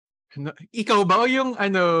Ikaw ba o yung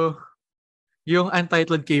yung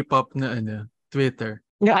untitled K-pop na Twitter?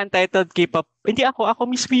 Yung untitled K-pop, hindi ako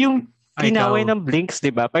mismo yung linaway Ikaw. ng Blinks,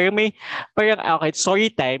 di ba? Okay,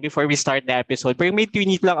 story time before we start the episode. Parang may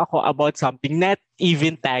tweet lang ako about something, not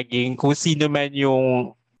even tagging kung sino man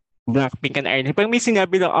yung Blackpink and Iron. Parang may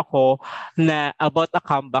sinabi lang ako na about a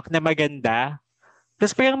comeback na maganda.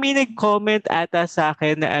 Tapos parang may nag-comment ata sa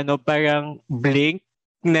akin na parang Blink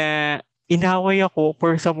na inaway ako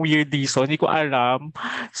for some weird reason. Hindi ko alam.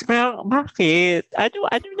 So, parang, bakit? Ano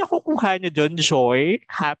nakukuha nyo dyan? Joy?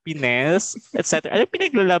 Happiness? Etc. Ano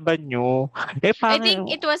pinaglalaban nyo? I think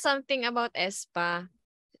it was something about Espa.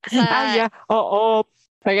 Yeah. Oo.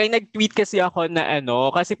 Parang nag-tweet kasi ako na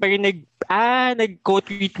kasi parang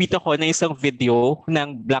nag-quote-retweet ako na isang video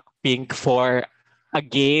ng Blackpink for a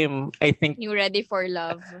game. I think yung Ready for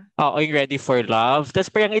Love. Yung Ready for Love. Tapos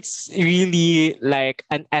parang it's really like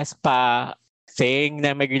an Espa thing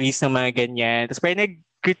na mag-release ng mga ganyan. Tapos parang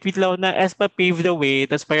nag-retweet lang na Espa paved the way.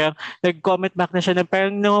 Tapos parang nag-comment back na siya na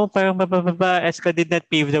parang no, parang Espa did not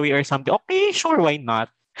pave the way or something. Okay, sure, why not?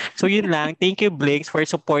 So yun lang. Thank you, Blinks, for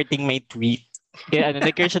supporting my tweet. Kaya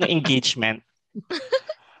nagkaroon siya ng engagement.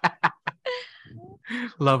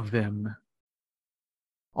 Love them.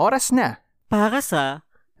 Oras na para sa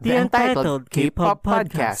The Untitled K-Pop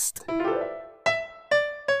Podcast.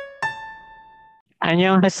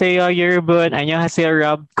 Annyeonghaseyo, Yerbun. Annyeonghaseyo,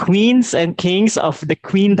 Rob. Queens and Kings of the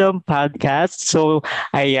Queendom Podcast. So,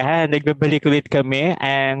 ayan, nagbabalik ulit kami.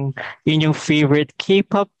 Ang inyong favorite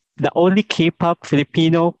K-pop, the only K-pop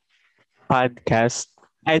Filipino podcast.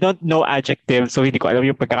 I don't know adjective, so hindi ko alam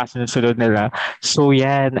yung pagkakasunod-sunod nila. So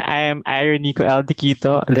yan, I am Ironico El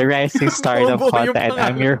Diquito, the rising star ng Kota, and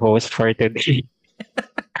I'm your host for today.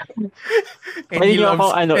 And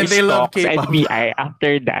they love K-pop. NBI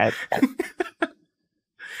after that.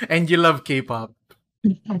 And you love K-pop.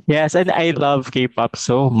 Yes, and I love K-pop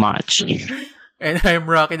so much. And I'm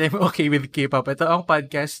Rocky, and I'm okay with K-pop. Ito ang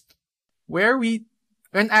podcast where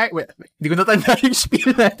hindi ko natanda yung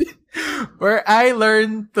spiel natin. Where I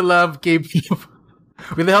learned to love K-pop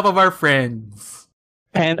with the help of our friends.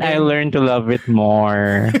 And I learned to love it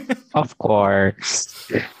more. Of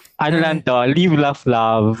course. Lang to? Live, laugh,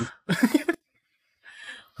 love.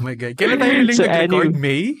 Oh my God. Kailan tayo uling nag-record?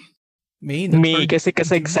 May, kasi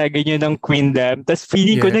kasagsagan nyo ng Queendom. Tapos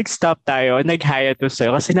feeling ko nag-stop tayo, nag-hiatus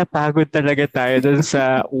tayo kasi napagod talaga tayo dun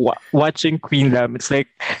sa watching Queendom. It's like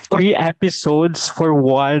 3 episodes for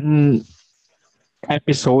 1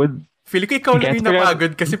 episode. Feeling ko ikaw lang yung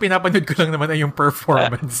napagod kasi pinapanood ko lang naman ay yung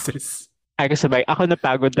performances. Ako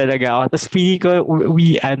napagod talaga ako. Tapos feeling ko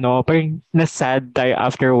parang nasad tayo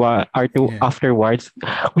afterwards.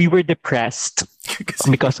 We were depressed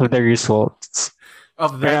because of the results.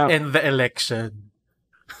 Of that and the election.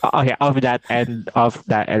 Of that and of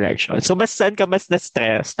that election. So, mas saan ka mas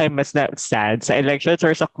na-stress? Mas na-sad? Sa elections or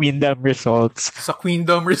sa Queendom results? Sa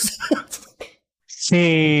Queendom results.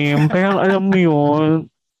 Same. Parang alam mo yun.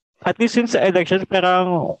 At least yung sa elections,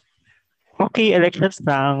 parang okay, elections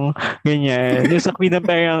lang. Ganyan. Yung sa Queendom,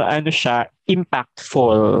 parang siya,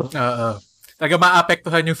 impactful. Taga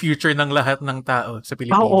maapektuhan yung future ng lahat ng tao sa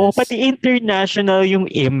Pilipinas. Oo, pati international yung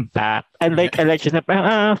impact. Unlike election na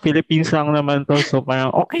parang, Philippines lang naman to. So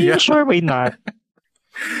parang, okay, sure, why not?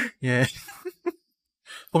 Yeah.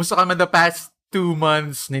 Kumusta ka man the past 2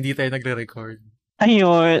 months na hindi tayo nagre-record?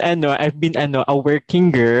 Ayun, I've been a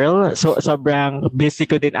working girl. So sobrang busy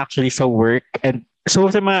ko din actually sa work. And so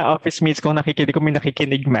sa mga office mates kung may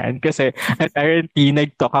nakikinig man kasi apparently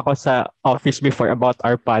nag-talk ako sa office before about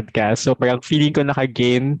our podcast. So parang feeling ko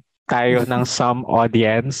naka-gain tayo ng some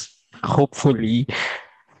audience, hopefully.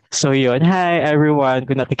 So yun, hi everyone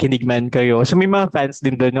kung nakikinig man kayo. So may mga fans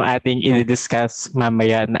din doon yung ating i-discuss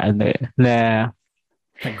mamaya na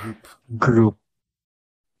group.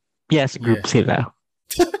 Yes, group sila.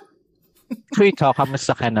 So ikaw,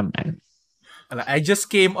 kamusta ka naman? I just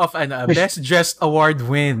came off a Best Dressed Award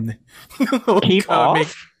win. Came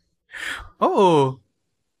off? Oo.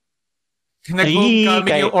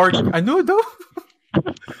 Nag-homecoming yung org... Ano daw?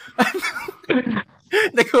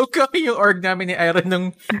 Nag-homecoming yung org namin ni Iron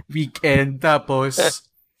ng weekend. Tapos,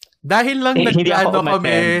 dahil lang nagplano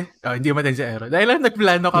kami... hindi umaten si Iron. Dahil lang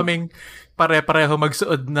nagplano kaming pare-pareho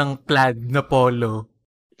magsuot ng plaid na polo.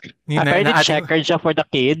 Apparently checker siya for the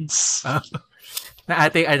kids. Na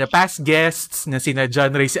ating past guests na sina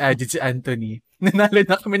John Ray, si Ajit, si Anthony. Nanalo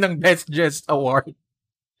na kami ng Best Dressed Award.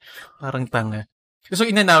 Parang tanga. So,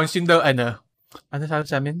 in-announce yun daw, sabi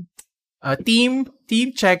sa amin? Team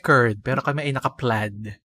checkered, pero kami ay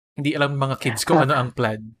naka-plaid. Hindi alam ng mga kids kung ano ang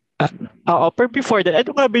plaid. Oo, pero before that,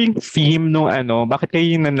 ano nga ba yung theme nung ano? Bakit kayo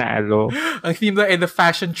yung nanalo? Ang theme na the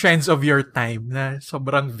fashion trends of your time na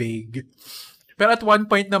sobrang vague. Pero at one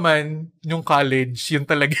point naman, yung college, yun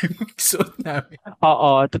talaga yung suot namin.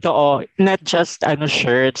 Oo, totoo. Not just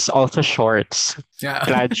shirts, also shorts. Yeah.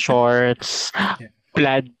 Plaid shorts, Yeah.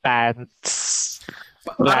 plaid pants,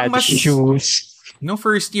 Parang plaid shoes. Nung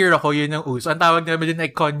first year ako, yun ang uso. Ang tawag namin din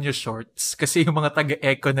ay conyo shorts. Kasi yung mga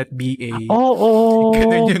taga-econ at BA. Oo.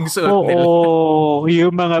 Ganun yung suot nila. Oo.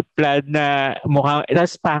 Yung mga plaid na mukhang,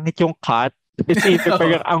 tapos pangit yung cut. It's either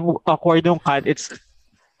parang ang awkward yung cut. It's,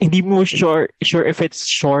 hindi mo sure if it's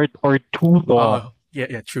short or too long.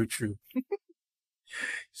 Yeah, true.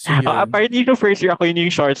 So, yun. Apparently, no first year ako yun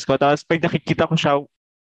yung shorts ko. Tapos pag nakikita ko siya,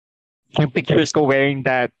 yung pictures ko wearing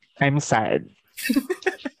that, I'm sad.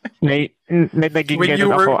 Naging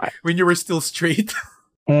ganun ako. When you were still straight.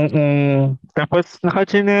 Tapos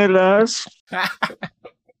naka-chinelas.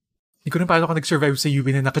 Hindi ko na paano ako nag-survive sa UB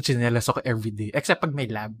na naka-chinelas ako everyday. Except pag may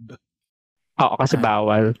lab. Oo, kasi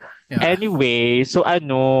bawal. Yeah. Anyway, so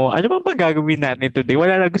ano bang gagawin natin today?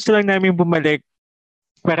 Wala na. Gusto lang namin bumalik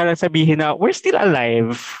para lang sabihin na we're still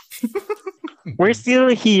alive. We're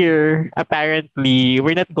still here, apparently.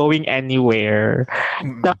 We're not going anywhere.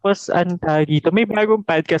 Tapos, dito, may bagong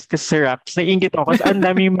podcast kasi si Rax. Nainggit ako kasi ang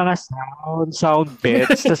dami yung mga sound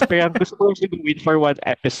bits. Tapos parang gusto ko siya gawin for one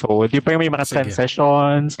episode. Yung parang may mga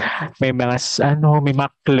transitions, may mga, may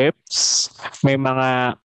mga clips, may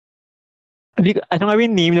mga, ano nga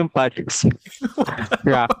yung name ng podcast?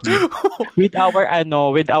 Rocky. With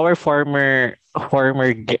our former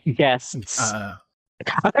guests.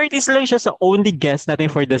 Artist lang siya sa only guest natin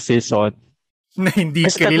for the season. Na hindi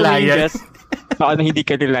kasi kalilayan. Na hindi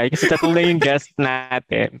kalilayan. Kasi tatlo lang yung guest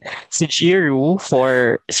natin. Si Jiru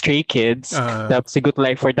for Stray Kids. Tapos si Good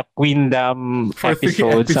Life for the Queendom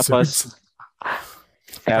episodes.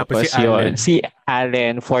 Tapos yun. Si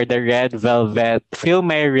Allen for the Red Velvet Feel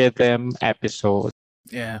My Rhythm episode.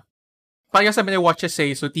 Yeah. Parang sabi ni Watch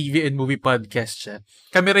Say, so TV and movie podcast siya.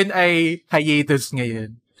 Kami rin ay hiatus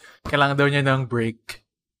ngayon. Kailangan daw niya ng break.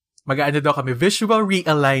 Mag-aano daw kami, visual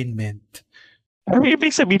realignment. Ano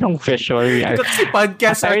ibig sabihin ng visual realignment? Kasi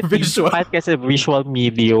podcast at visual. Podcast at visual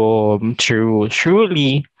medium. True.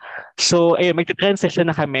 Truly. So, mag-transition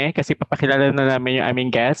na kami kasi papakilala na namin yung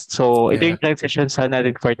aming guest. So, ito yung transition sa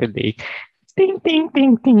natin for today. Ting, ting,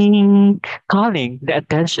 ting, ting. Calling the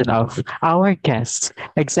attention of our guest,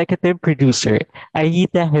 executive producer,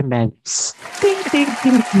 Aida Jimenez. Ting, ting,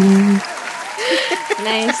 ting, ting.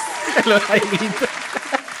 Nice. Hello, Aida.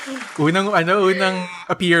 Unang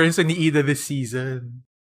appearance ni Ida this season.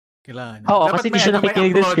 Kailangan. Oo, kasi hindi siya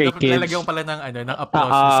nakikinig ng Stray Kids. Lalagyan ko pala ng applause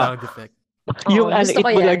na sound effect. Yung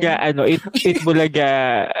itbulaga,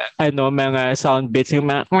 mga sound bits, yung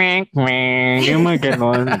mga yung mga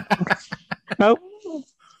ganon.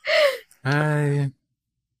 Hi.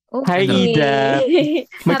 Okay. Hi, Ida.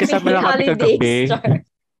 Magkasama lang kami kagabi.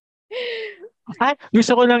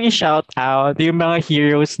 Gusto ko lang i-shout out yung mga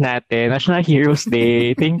heroes natin. National Heroes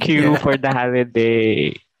Day. Thank you for the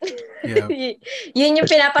holiday. Yeah. Yun yung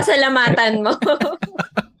pinapasalamatan mo.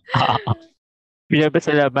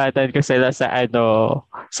 Pinapasalamatan ko sila sa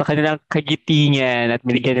sa kanilang kagitingan at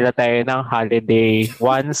binigyan nila tayo ng holiday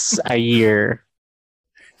once a year.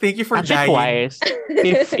 Thank you for actually dying. Twice.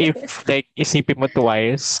 if like isipin mo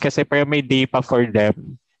twice kasi parang may day pa for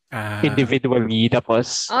them. Individually.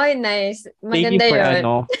 Tapos oh, nice. Maganda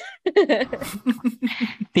yun.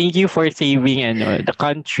 Thank you for saving the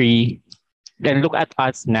country. And look at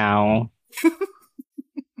us now.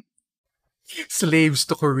 Slaves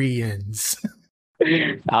to Koreans.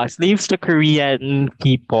 Slaves to Korean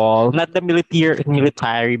people. Not the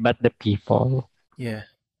military, but the people.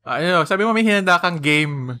 Yeah. Sabi mo may hinanda kang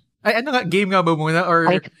game. Ay, game nga ba muna? Or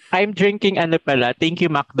I'm drinking thank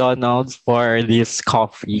you McDonald's for this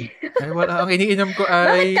coffee. Ay, wala. Ang iniinom ko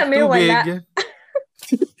ay kami tubig. Wala?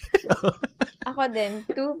 Ako din,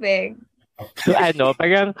 tubig. So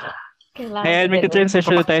parang ayan, may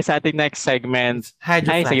transition na tayo sa ating next segment.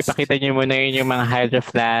 Hydro sige, pakita niyo muna yung mga hydro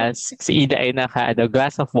flask. Si Ida ay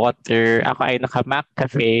glass of water. Ako ay Mac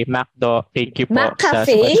Cafe. Macdo, thank you po Mac sa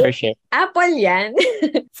Cafe? sponsorship. Apple yan.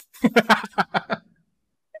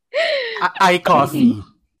 iCoffee.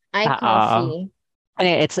 iCoffee.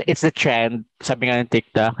 It's a trend. Sabi nga ng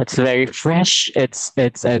TikTok, it's very fresh. It's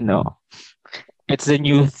the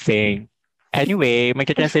new thing. Anyway,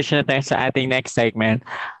 mag-transition na tayo sa ating next segment.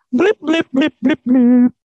 Blip, blip, blip, blip,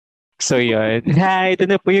 blip. So yun. Hi, ito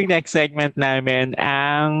na po yung next segment namin,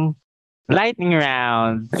 ang lightning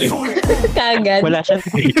round. Kagad. Wala siyang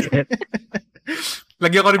ticket.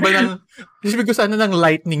 Lagyan ko rin ba ng, isipin ko sana ng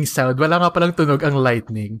lightning sound. Wala nga palang tunog ang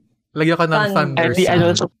lightning. Lagyan ko ng thunder And the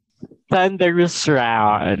sound. thunderous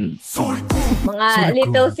round. Mga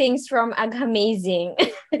little things from Aghamazing.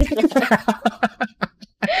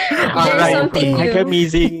 There's something new.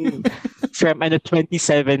 Amazing from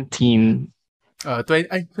 2017.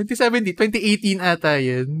 2017, 2018 ata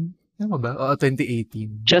yun. Ano ba? Oo,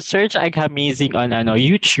 2018. Just search Amazing on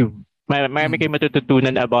YouTube. Marami kayo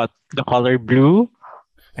matututunan about the color blue.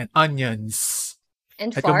 And onions.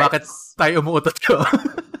 And At kung bakit farts. tayo umuutot ko.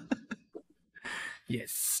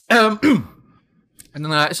 Yes. Ano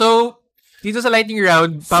nga? So, dito sa lightning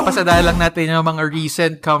round, papasada lang natin yung mga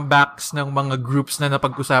recent comebacks ng mga groups na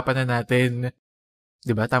napag-usapan na natin.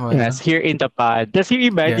 Diba? Tama ba? Yes, here in the pod. Tapos yung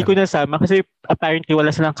iba, hindi Yeah. ko nasama kasi apparently wala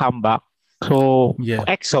silang comeback. So, Yeah.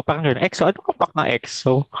 EXO, parang yun. EXO, ano comeback ng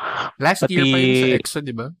EXO? Last year pa yun sa Pati- EXO,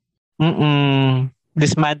 diba?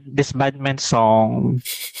 This Badman song.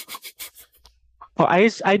 Oh,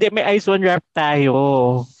 may Ice One rap tayo.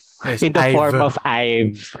 Yes, In the Ive. form of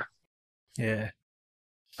Ive. Yeah.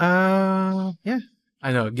 Yeah.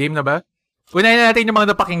 Ano, game na ba? Unahin na natin yung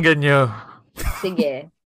mga napakinggan nyo. Sige.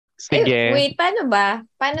 Sige. Eh, wait, paano ba?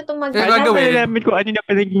 Paano itong Ano Ano gagawin? pala namin kung ano na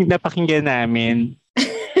napakinggan namin?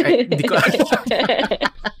 Ay, hindi ko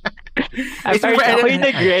Apparently, ako yung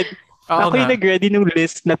nag-read. Oo Ako yung nga. nag-ready ng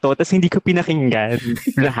list na to, tapos hindi ko pinakinggan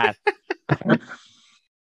lahat.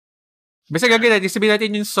 Basta gagawin natin. Sabihin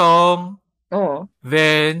natin yung song, Oo.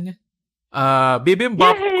 then,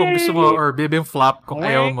 bibimbap kung gusto mo, or bibimflop kung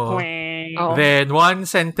ayaw mo. Oo. Then, one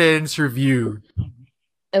sentence review.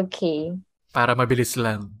 Okay. Para mabilis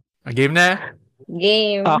lang. Game na?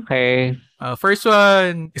 Game. Okay. First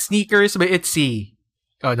one, Sneakers by ITZY.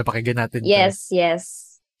 Oh, napakinggan natin. to. Yes.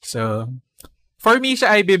 So, for me,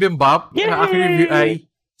 siya ay bibimbap. Ang aking review ay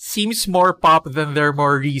seems more pop than their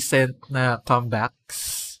more recent na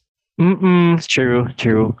comebacks. True.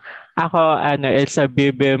 Ako, it's a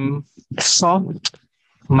bibim soft,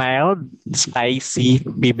 mild, spicy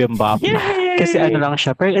bibimbap. Kasi lang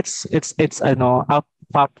siya, pero it's a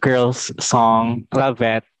pop girls song. Love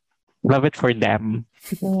it. Love it for them.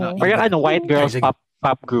 Mhm. Or yung white girls Sige.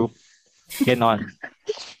 pop group. Ganon.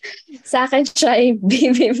 Sa akin siya ay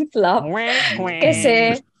bibimflop.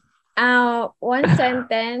 Kasi, one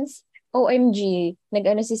sentence, OMG,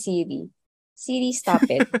 nag-ano si Siri. Siri, stop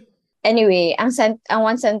it. Anyway, ang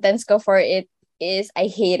one sentence ko for it is, I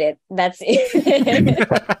hate it. That's it.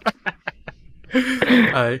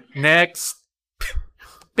 Next,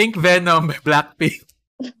 Pink Venom by Blackpink.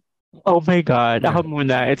 Oh my God. Ako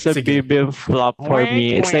muna. It's a Sige. bibim flop for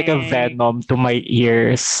me. It's like a venom to my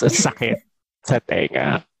ears. Sakit sa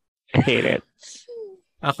tenga. I hate it.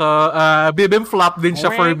 Ako, bibimflop din siya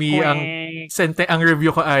for me. Ang review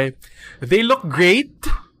ko ay, they look great,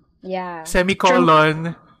 Yeah,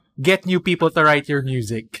 semicolon, get new people to write your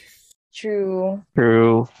music. true.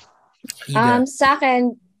 True. Ida. Sa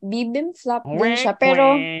akin, bibimflop din siya.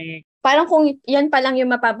 Pero, parang kung yan pa lang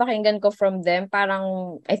yung mapapakinggan ko from them,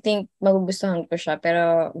 parang, I think, magugustuhan ko siya.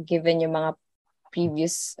 Pero, given yung mga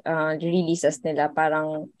previous releases nila,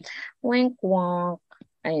 parang, wink-wonk.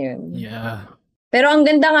 Ayun. Yeah. Pero, ang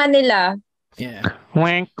ganda nga nila. Yeah.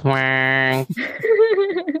 Wank.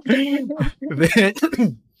 Then,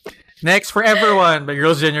 next, Forever One by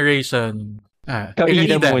Girls' Generation.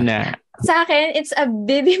 Ida muna. Sa akin, it's a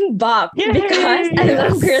bibimbap because I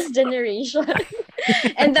love Girls' Generation.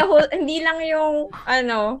 And the whole, hindi lang yung,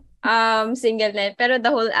 single na yun, pero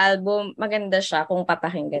the whole album, maganda siya kung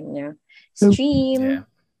papakinggan niya. Stream.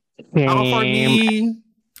 Yeah. Ako for me,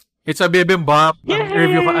 it's a bibimbap. Ang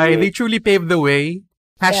review ko ay, they truly paved the way.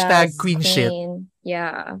 Hashtag Yes, queen shit.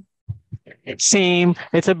 Yeah. Same.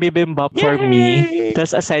 It's a bibimbap for me.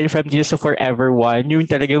 Tapos aside from just Forever One, yung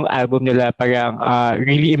talagang album nila parang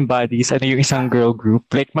really embodies yung isang girl group.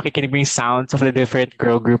 Like makikinig mo yung sounds of the different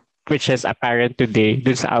girl group which is apparent today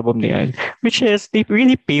dun sa album niyan. Which is, they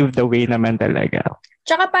really paved the way naman talaga.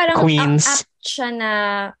 Tsaka parang Queens. apt siya na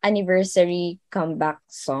anniversary comeback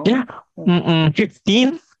song. Yeah.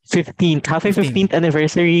 15th. Happy 15th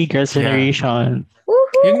anniversary, Girls' Yeah. Generation.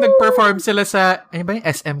 Woohoo! Yung nag-perform sila sa, ano ba yung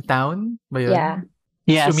SM Town? Ba yun? Yeah.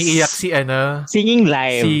 Yes. Umiiyak Singing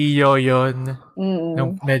live. si Yoyon. Mm.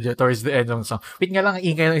 Yung medyo towards the end ng song. Wait nga lang, ang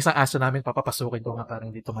ingay ng isang aso namin, papapasukin ko nga parang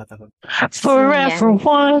hindi tumatawag. Forever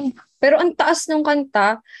One. Pero ang taas ng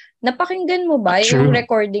kanta, napakinggan mo ba True. yung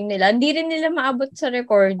recording nila? Hindi rin nila maabot sa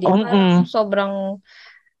recording. Mm-mm. Parang sobrang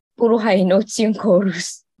puro high notes yung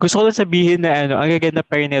chorus. Gusto ko lang sabihin na ang gaganda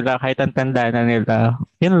pa rin nila kahit ang tanda na nila.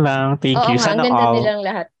 Yun lang. Thank Oo you. nga, ang Sana ganda all. nilang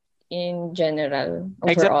lahat in general. Overall.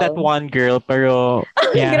 Except that one girl, pero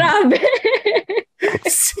yeah. Grabe.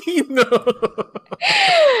 Sino?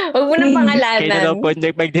 Huwag mo nang Kaya na pangalanan. po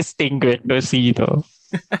mag-distinguish kung sino.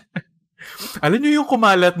 Alam niyo yung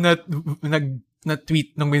kumalat na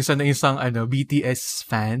tweet nung minsan na isang BTS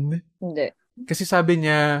fan? Hindi. Kasi sabi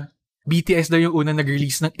niya, BTS daw yung unang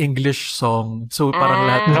nag-release ng English song. So, parang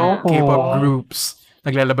lahat ng No. K-pop groups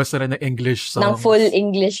naglalabas na rin ng English songs. Ng full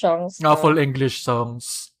English songs. Full English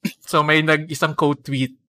songs. So, may isang quote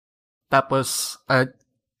tweet. Tapos,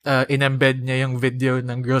 in-embed niya yung video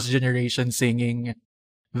ng Girls' Generation singing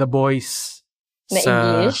The Boys. Na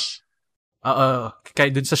English? Kaya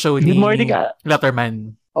dun sa show ni Good morning,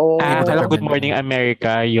 Letterman. Oh. Akala Good Morning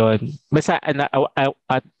America, yon. Basta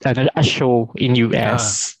a show in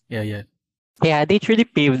US. Yeah. Yeah, they truly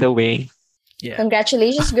paved the way. Yeah.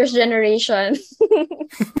 Congratulations, Girls' Generation.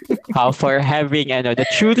 For having the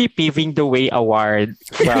truly paving the way award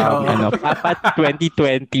from Papa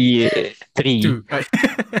 2023.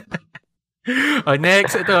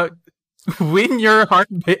 Next, ito, Win Your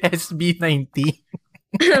Heart by SB90.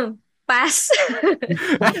 Pass.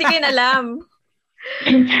 Hindi ko yun alam.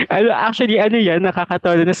 Actually, yan,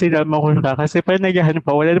 nakakatawa na sinama ko na kasi parang naghahanap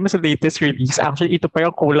pa, wala naman sa latest release. Actually, ito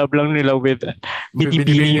parang collab lang nila with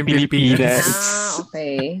Binibining Pilipinas.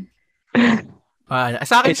 Okay.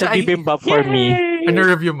 Sa akin It's a bibimbap for me. Ano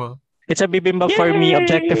review mo? It's a bibimbap for me,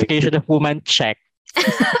 objectification of woman check.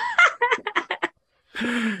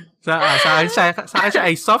 Sa akin siya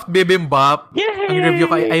ay soft bibimbap. Ang review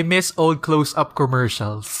ko ay I miss old close-up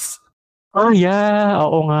commercials. Oh yeah,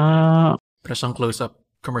 oo nga. Pero siyang close-up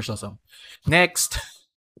commercial song. Next.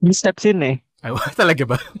 May steps in eh. Ay, talaga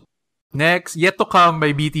ba? Next, Yet to Come by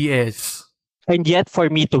BTS. And yet for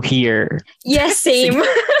me to hear. Yes, same.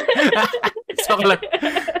 So, like,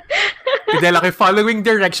 dahil following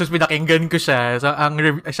directions, pinakinggan ko siya. So,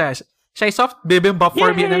 siya ay soft bibimbap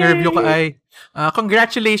for me. And ang review ko ay,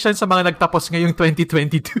 congratulations sa mga nagtapos ngayong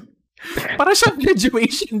 2022. Para siyang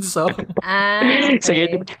graduation song. Okay.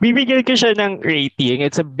 Sige, bibigyan ko siya ng rating.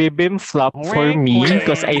 It's a bibim flop for me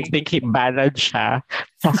because I think he banned siya.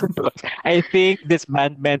 I think this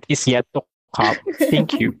bandment is yet to come.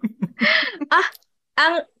 Thank you.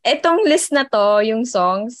 Itong list na to, yung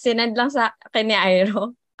songs, sinend lang sa akin ni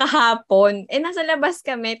Airo kahapon. Nasa labas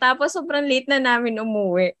kami. Tapos sobrang late na namin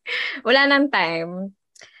umuwi. Wala nang time.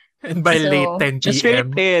 And by late 10 p.m.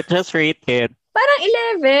 Just rate it. Parang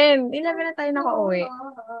 11. 11 na tayo nakauwi.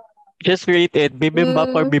 Just rate it.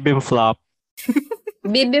 Bibimbap or bibim flop?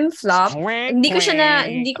 Bibim flop.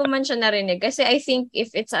 Hindi ko man siya narinig. Kasi I think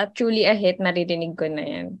if it's truly a hit, naririnig ko na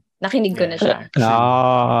yan. Nakinig ko na siya.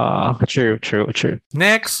 True.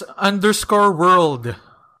 Next, _world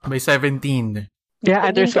by 17. Yeah,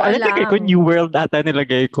 underscore. Alam ko New World ata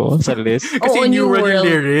nilagay ko sa list. Kasi New World yung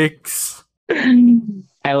lyrics.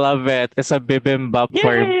 I love it. It's a bibimbap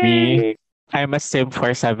for me. I'm a sim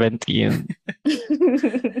for 17.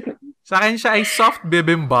 Sa akin siya ay soft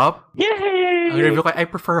bibimbap. Yay! Ang review ko, I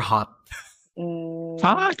prefer hot.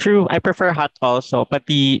 True. I prefer hot also.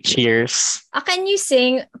 Pati cheers. Can you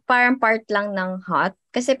sing parang part lang ng hot?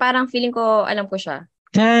 Kasi parang feeling ko, alam ko siya.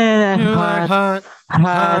 Yeah, hot.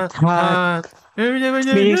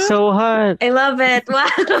 Being so hot. I love it. Wow.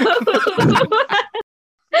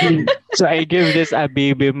 So I give this a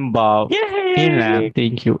bibimbap. Yay!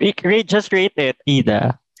 Thank you. Just rate it,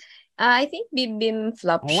 Ida. I think bibim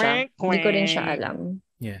flop siya. Hindi ko rin siya alam.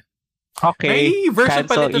 Yeah. Okay. May version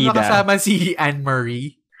pa Cancel nito Ida. na kasama si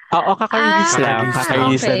Anne-Marie. Oo, kaka-release lang.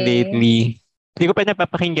 Kaka-release lang okay. lately. Hindi ko pa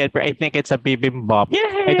napapakinggan pero I think it's a bibimbap.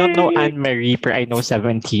 I don't know Anne-Marie pero I know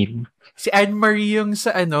 17. Si Anne-Marie yung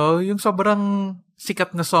sa yung sobrang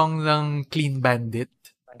sikat na song ng Clean Bandit.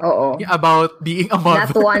 Oo. Yung about being a mother.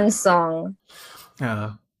 That one song.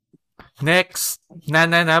 Next, Na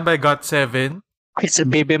Na Na by GOT7. It's a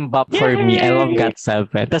bibimbap for me. I love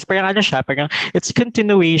GOT7. Tapos parang siya, parang it's a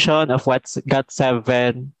continuation of what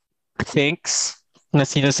GOT7 thinks na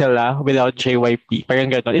sino sila without JYP.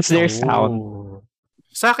 Parang gano'n. It's their sound.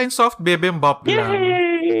 Sa akin, soft bibimbap lang.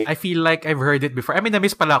 Yay! I feel like I've heard it before. I mean,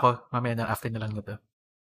 na-miss pala ako. Mamaya na, after na lang na to.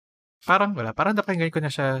 Parang wala. Parang napakinggan ko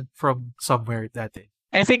na siya from somewhere dati.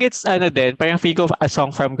 I think it's parang feel ko a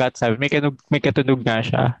song from GOT7. May katunog na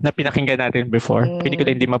siya na pinakinggan natin before. Hindi ko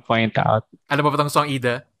na hindi ma-point out. Alam mo ba itong song,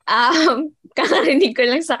 Ida? Kakarinig ko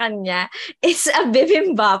lang sa kanya. It's a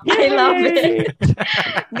bibimbap. I love it.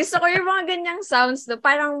 Gusto ko yung mga ganyang sounds.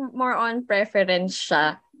 Parang more on preference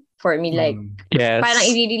siya for me. Like, yes. Parang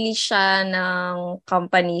i-release siya ng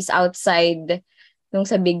companies outside nung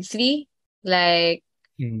sa Big Three. Like,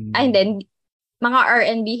 and then, mga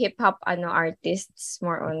R&B hip-hop artists,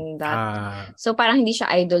 more on that. So, parang hindi siya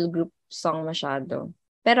idol group song masyado.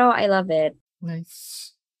 Pero, I love it.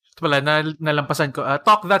 Nice. Ito pala, nalampasan ko.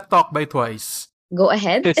 Talk That Talk by Twice. Go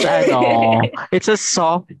ahead. It's a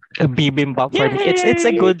soft bibimbap for me. It's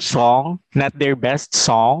a good song, not their best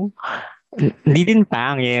song. Hindi din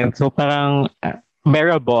pangit. So parang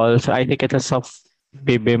bearable. So I think it's a soft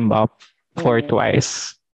bibimbap for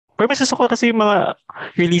twice. Pero mas gusto ko kasi yung mga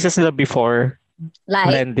releases nila before. Like,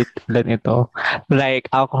 Blend ito. Like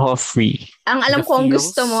alcohol free. ang alam The ko ang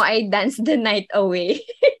feels? gusto mo ay Dance the Night Away.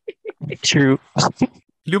 True.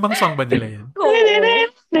 Lumang song ba nila yan? Oo.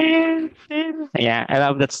 Yeah, I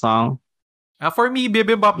love that song. For me,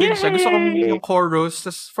 bibimbap din siya. Gusto ko Yay! yung chorus.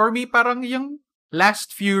 Tas for me, parang yung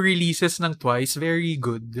last few releases ng Twice, very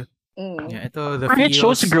good. Yeah, ito, the Parang it feels,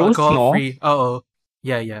 shows growth, no? alcohol-free. Oo.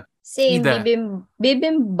 Yeah. Same, Ida.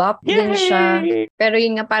 bibimbap din siya. Yay! Pero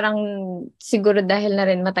yun nga parang siguro dahil na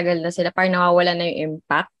rin matagal na sila, parang nawawala na yung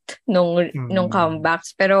impact nung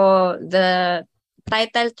comebacks. Pero the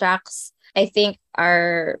title tracks, I think,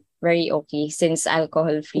 are very okay since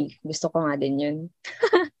alcohol-free. Gusto ko nga din yun.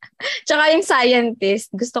 Tsaka yung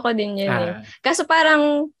Scientist, gusto ko din yun eh. Kaso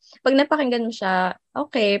parang, pag napakinggan mo siya,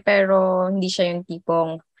 okay, pero hindi siya yung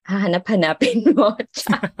tipong hahanap-hanapin mo.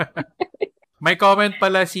 May comment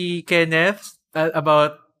pala si Kenneth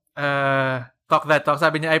about Talk That Talk.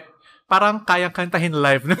 Sabi niya, ay parang kayang kantahin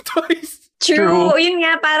live ng Twice. True. Yun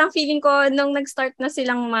nga, parang feeling ko nung nag-start na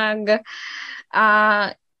silang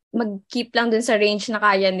mag-keep lang dun sa range na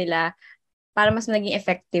kaya nila para mas naging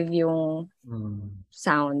effective yung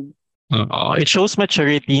sound. It shows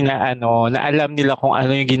maturity na na alam nila kung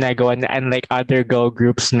ano yung ginagawa na unlike other girl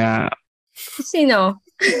groups na Sino?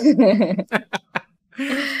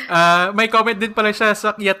 May comment din pala siya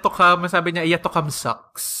sa Yet to Come. Sabi niya, Yet to Come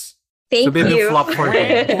sucks. Thank so, you. Flop for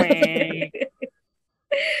them.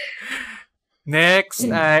 Next,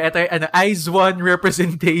 ito Eyes One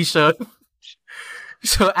representation.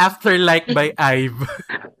 So, Afterlife by Ive.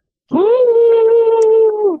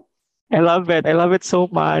 I love it. I love it so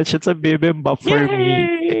much. It's a bibimbap for me.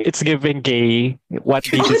 It's giving gay. What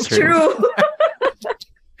they deserve. True.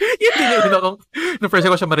 Yun din ako. No, first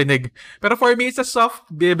ko siya marinig. Pero for me, it's a soft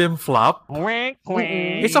bibim flop.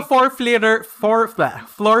 It's a floor failure,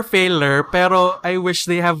 pero I wish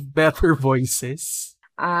they have better voices.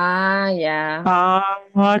 Yeah.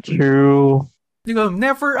 True.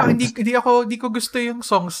 Hindi ko gusto yung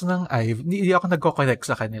songs ng Ive. Hindi ako nagko-connect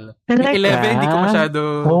sa kanila. Talaga? Yung 11, hindi ko masyado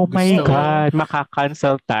Oh gusto. my God.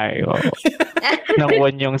 Makakancel tayo.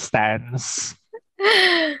 Nang yung stance.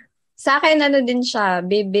 Sa akin, din siya,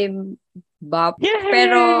 bibimbap.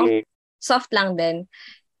 Pero, soft lang din.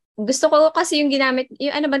 Gusto ko kasi yung ginamit,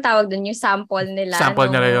 yung ano bang tawag dun, yung sample nila. Sample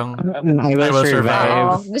nila yung I Will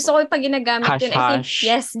Survive. Gusto ko pag ginagamit Hush, yun. I think, hush.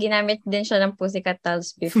 yes, ginamit din siya ng Pussycat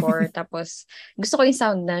Dolls before. Tapos, gusto ko yung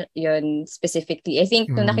sound na yun specifically. I think,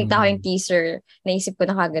 nung nakita ko yung teaser, naisip ko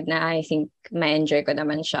na kagad na, I think, ma-enjoy ko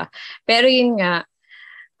naman siya. Pero yun nga,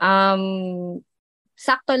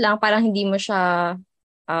 sakto lang, parang hindi mo siya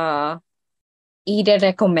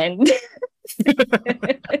i-recommend.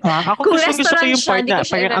 Ako Kung gusto ko restaurant yung siya, part hindi na ko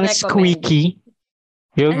siya parang ang i-recommend. squeaky.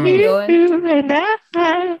 Yung Ano yun?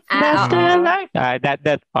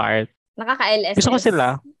 that part. Nakaka-LSS. Gusto ko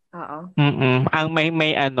sila. Oo. Ang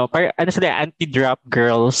may sila, anti-drop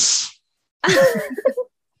girls.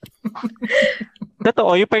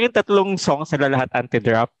 Totoo, yung parang tatlong songs sila lahat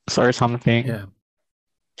anti-drops or something. Yeah.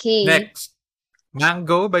 Okay. Next,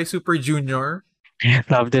 Mango by Super Junior.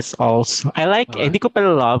 Love this also. I like, hindi ko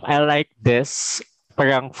pala love, I like this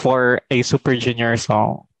parang for a Super Junior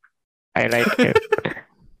song. I like it.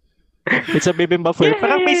 It's a bibimbap for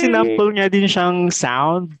parang may sinample nga din siyang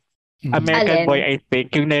sound. American Alin? Boy, I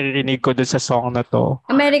think. Yung naririnig ko dun sa song na to.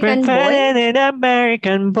 American Boy?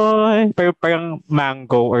 American Boy. Pero parang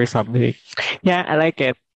Mango or something. Yeah, I like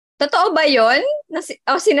it. Totoo ba yun?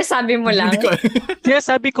 Sinasabi mo lang? Hindi ko Yeah,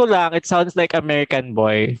 sabi ko lang, it sounds like American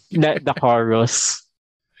Boy. The chorus.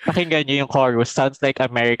 Pakinggan niyo yung chorus. Sounds like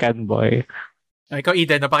American Boy. Ikaw,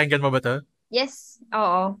 Eden, napakinggan mo ba to? Yes,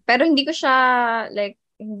 oo. Pero hindi ko siya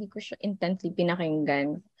intently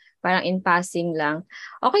pinakinggan. Parang in passing lang.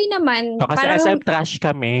 Okay naman. Kasi parang, SM trash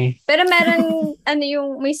kami. pero meron,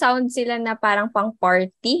 may sound sila na parang pang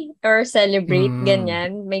party or celebrate,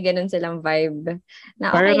 ganyan. May ganun silang vibe.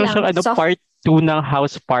 Na okay Parang lang. siyang part 2 ng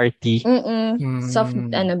house party. Soft,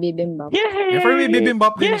 bibimbap. Yay! For me,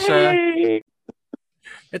 bibimbap din siya.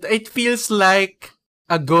 It feels like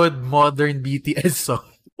a good modern BTS song.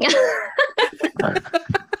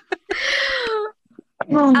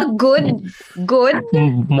 A good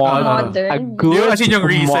modern. A good As in yung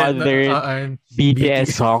recent modern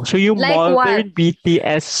BTS song. So yung Like modern what?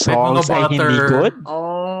 BTS songs ay hindi good?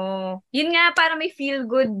 Oh. Yun nga, para may feel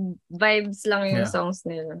good vibes lang yung Yeah. songs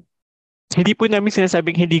nila. Hindi po namin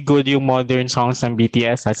sinasabing hindi good yung modern songs ng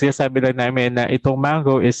BTS. Ha? Sinasabi lang namin na itong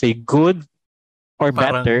Mango is a good or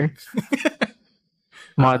Parang, better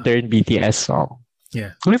modern BTS song.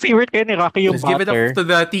 yeah. Yung favorite kayo ni Rocky yung Let's give it Butter. up to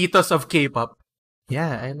the titos of K-pop.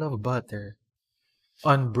 Yeah, I love butter.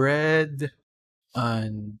 On bread,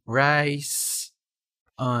 on rice,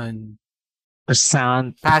 on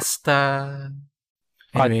Croissant. pasta.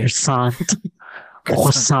 Anyway, Croissant.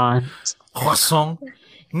 Croissant. croissant.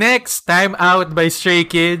 Next, Time Out by Stray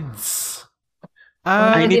Kids.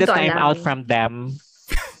 I need a Hindi ko time alam. out from them.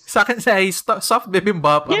 Sa akin sa Soft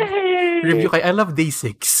Bibimbap. Ang Yay! review kay I love Day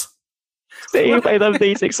 6. Same. I love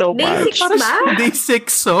Day 6 so Day much. 6 ba? Day 6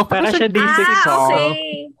 so. Para siya Day 6 song.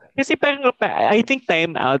 Okay. Kasi parang, I think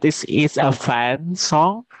Time Out is a fan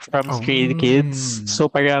song from Stray Kids.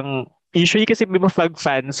 So parang, usually kasi may mga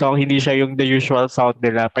fan song, hindi siya yung the usual sound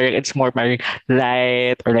nila. Parang it's more parang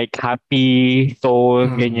light or like happy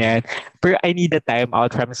tone, ganyan. Pero I need a Time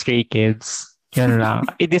Out from Stray Kids. Yan lang.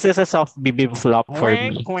 This is a soft bibim flop for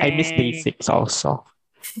me. I miss Day 6 also.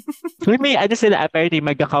 So may ano sila, apparently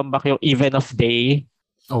magka-comeback yung Even of Day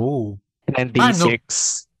Oh. and then Day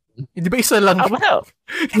 6. Hindi ba isa lang? Wala.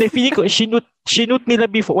 Feeling ko, shoot nila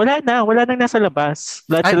before. Wala nang nasa labas.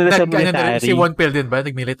 Lahat sila sa military. Si One Pill din ba?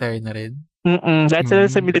 Nag-military na rin? Lahat sila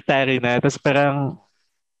sa military na. Tapos parang,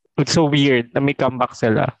 it's so weird na may comeback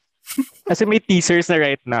sila. Kasi may teasers na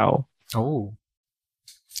right now. Oh.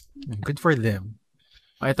 Good for them.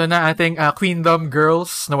 Ito na ating Queendom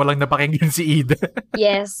Girls na walang napakinggan si Ida.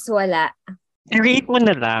 Yes, wala. I-rate mo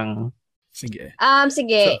na lang. Sige.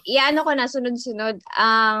 Sige. Iano ko na sunod-sunod.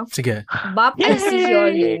 Sige. Bop ay si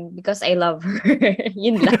Hyolyn because I love her.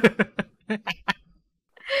 Yun lang.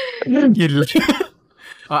 Yun lang.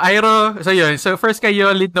 Airo, so yun. So first kay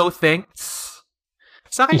Yoli, no thanks.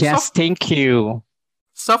 Sa akin, Yes, thank you.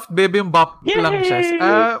 soft bibimbap lang siya.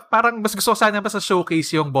 Yay! Parang mas gusto ko sana pa sa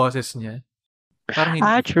showcase yung boses niya. Parang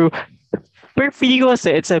hindi. True. Pero feeling ko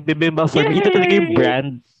kasi it's a bibimbap for me. Ito talaga yung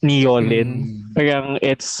brand ni Yolin. Parang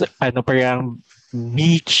it's, parang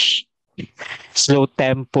beach, slow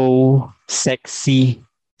tempo, sexy.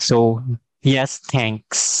 So, yes,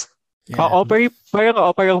 thanks. Yeah.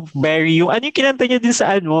 Parang very, yung ano yung kinanta niya din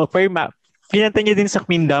sa kinanta niya din sa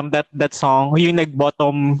Queendom, that song, yung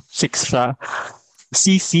nag-bottom 6 siya.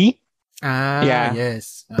 CC? Yeah.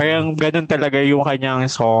 Yes. Parang ganun talaga yung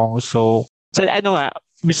kanyang song. So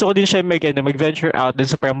gusto ko din siya mag-venture out din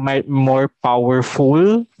sa parang more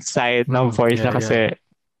powerful side ng voice na kasi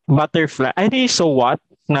Butterfly. I think So What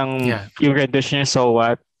ng yung rendition niya So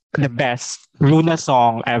What. The best Luna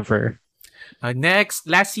song ever. Next,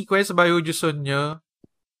 last sequence by Uju Sunyo.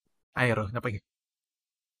 Airo, napag.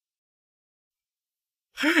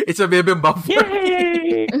 It's a bibimbap for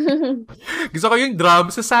me. Gusto ko yung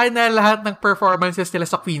drums. Sana lahat ng performances nila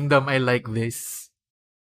sa Queendom, I like this.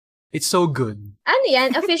 It's so good. Ano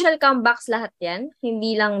yan? Official comebacks lahat yan?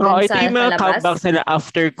 Hindi lang dun ito sa yung mga labas? comebacks nila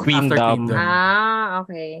after Queendom.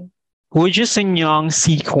 Okay. Wooju Senyong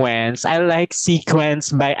Sequence. I like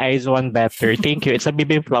Sequence by Eyes One better. Thank you. It's a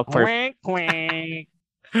bibim flop for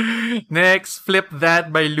Next, Flip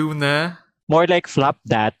That by Luna. More like Flop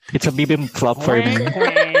That. It's a bibim flop for me.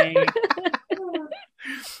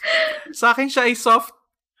 Sa akin siya ay soft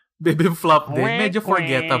bibim flop din. Medyo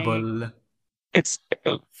forgettable. It's...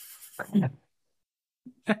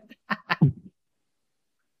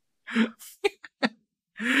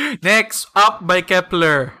 Next, Up by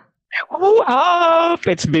Kepler. Oh, Up!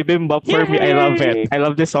 It's bibimbap for me. I love it. I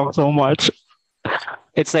love this song so much.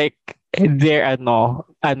 It's like they're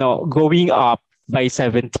going up by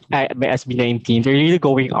 17 by SB19. They're really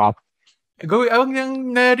going up.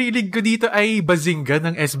 Ang narinig ko dito ay Bazinga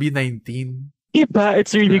ng SB19. Iba,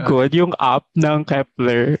 it's really good. Yung Up ng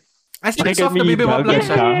Kepler. As in, soft na bibimap lang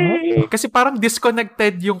siya. Kasi parang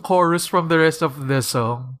disconnected yung chorus from the rest of the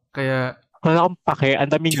song. Kaya... Wala akong pake. Ang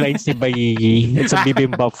daming lines ni Bayigi. It's a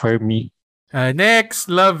bibimbap for me. Next,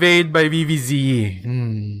 Love Aid by VVZ.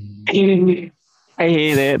 I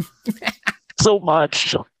hate it. So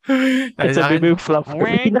much. It's a bibimbap for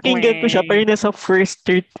me. Pinakinggan ko siya pero nasa first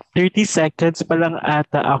 30 seconds pa lang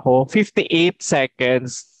ata ako. 58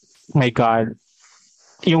 seconds. My God.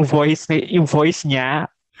 Yung voice niya.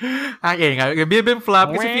 Okay nga. Bibim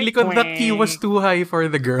flop kasi feeling ko the key was too high for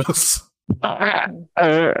the girls.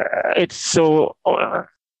 It's so...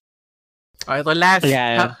 Ito last.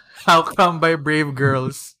 Yeah. How Come by Brave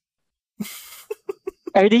Girls.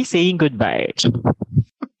 Are they saying goodbye?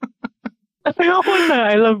 Ayoko na.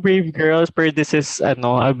 I love Brave Girls pero this is a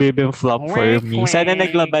bibim flop for me. Sana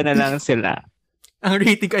naglaban na lang sila. Ang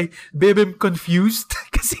rating ay Bibim Confused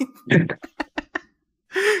kasi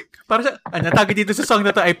Para sa, tawag dito sa song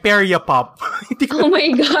na to ay Peria Pop. Hindi ko, Oh my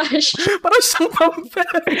gosh. parang siyang pop.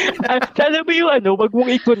 Alam mo yung wag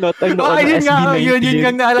mong ikunot ang noon Yun ng nga, SB19. yun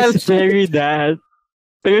nga naalala. It's very that.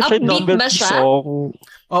 Pero siya Upbeat novelty ba siya? song.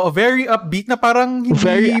 Oo, very upbeat na parang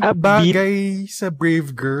Very hindi upbeat. bagay sa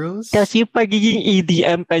Brave Girls. Kasi yung pagiging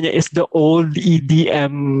EDM pa niya is the old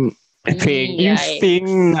EDM thing. Yung Yikes. thing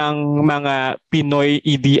ng mga Pinoy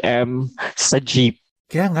EDM sa Jeep.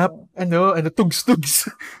 Kaya nga, tugs-tugs.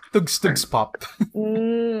 Tugs-tugs pop.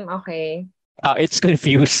 Okay. It's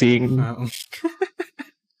confusing.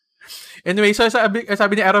 Anyway, so sabi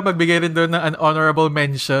ni Aaron, magbigay rin doon ng honorable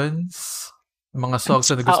mentions. Mga songs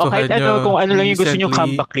na nagustuhan Kahit nyo. kung ano lang yung gusto nyo recently.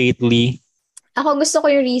 comeback lately. Ako gusto ko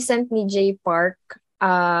yung recent ni Jay Park.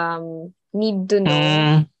 Need to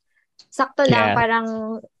Know. Sakto lang, Yeah. parang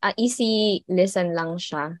easy listen lang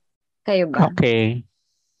siya. Kayo ba? Okay.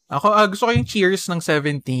 Ako, gusto ko yung Cheers ng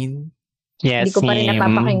 17. Yes, Hindi ko pa rin same.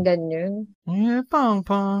 napapakinggan yun.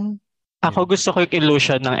 Pang. Ako gusto ko yung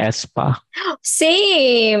Illusion ng Espa.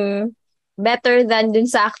 Same! Better than dun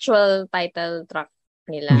sa actual title track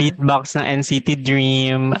nila. Beatbox ng NCT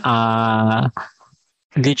Dream.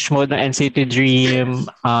 Glitch mode ng NCT Dream.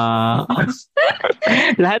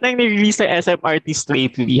 Lahat ng nirelease ng SM artist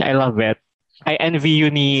lately. I love it. I envy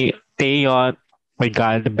you ni Taeyeon. My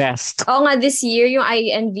God, the best. Oo nga, this year, yung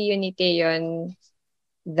INV Unity yun,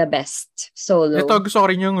 the best. Solo. Ito, gusto ko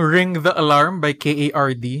rin yung Ring the Alarm by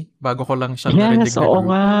KARD. Bago ko lang siya narinig Yes, na oo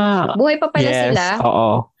group. nga. Buhay pa pala Yes, sila.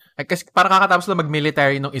 oo. Ay, kasi para kakatapos lang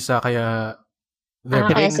mag-military nung isa, kaya...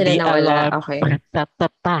 Kaya sila Ring the nawala. alarm. Okay.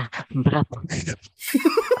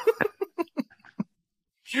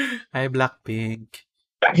 Hi, Blackpink.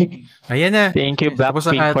 Ayan na. Thank you, Tapos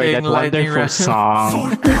ang Blackpink, for ating that lightning wonderful round. song.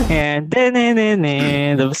 And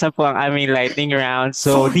tapos na po ang aming lightning round.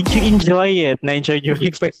 So, did you enjoy it? Na-enjoy yung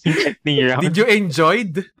lightning round? Did you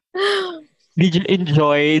enjoyed? Did you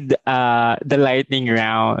enjoy the lightning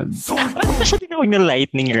round? Ano ba siya tinawag na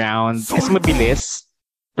lightning round? Kasi mabilis.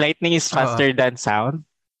 Lightning is faster than sound.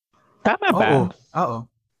 Tama ba? Oo.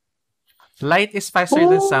 Light is faster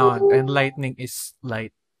than sound and lightning is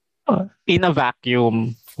light. In a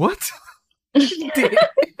vacuum. What? Hindi.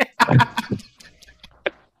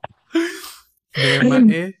 Nema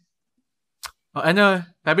eh.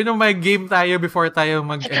 Sabi nung may game tayo before tayo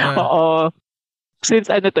Oo. Since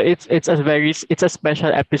it's a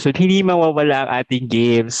special episode, hindi mawawala ang ating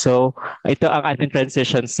game. So, ito ang ating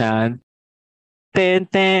transition sound. Ten,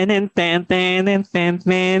 ten, and ten, ten, and ten,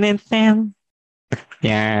 ten, and ten.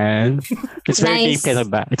 Yan. It's very Nice. game ka na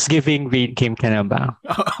ba? It's giving rain game ka na ba?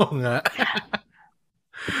 Oo nga.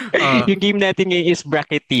 Yung game natin ngayon is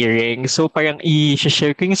bracketeering. So, parang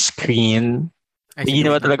i-share ko yung screen. Hindi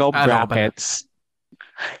naman talaga ako brackets.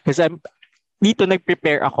 Kasi dito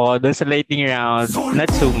nag-prepare ako doon sa lightning round.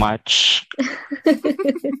 Not so much.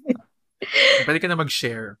 Pwede ka na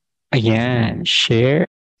mag-share. Ayan. Share.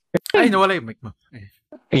 Ay, nawala yung mic mo.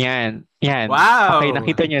 Ayan. Yan. Wow! Okay,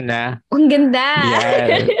 nakita nyo na. Ang ganda!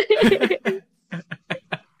 Yan.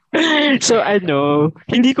 So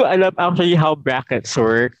hindi ko alam actually how brackets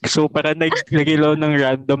work. So parang naglagay lang ng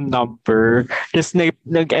random number. Tapos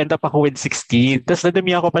nag-end up ako with 16. Tapos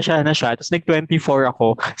nadami ako pa siya. Tapos nag-24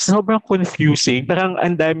 ako. Sobrang confusing. Parang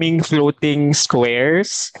ang daming floating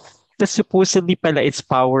squares. Tapos supposedly pala it's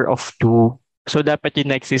power of 2. So dapat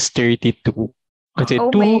yung next is 32. Kasi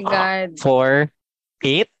Oh 2, my God. 4,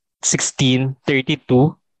 8, 16,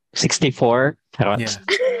 32, 64. Charot. Yeah.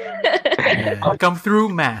 Come through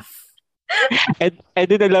math. And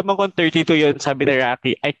din nalaman kong 32 yun, sabi ni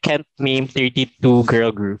Rocky, I can't name 32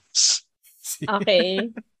 girl groups.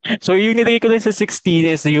 Okay. So yung nilagay ko lang sa 16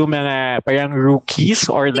 is yung mga parang rookies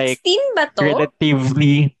or like 16 ba to?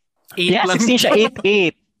 relatively... 8 Yeah, lang. 16 siya,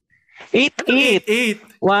 8, 8.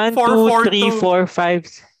 8. 1, 4, 2, 3, 4,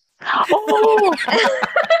 5. Oh!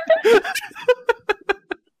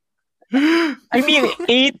 I mean,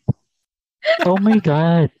 8. Oh my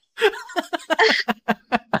God.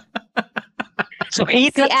 So,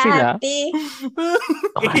 8 Si lang sila. ate.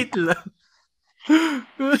 8 lang.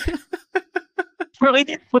 Pero I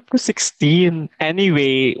didn't put ko 16.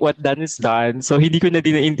 Anyway, what done is done. So, hindi ko na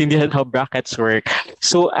din naintindihan how brackets work.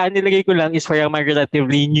 So, nilagay ko lang is parang mga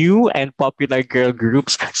relatively new and popular girl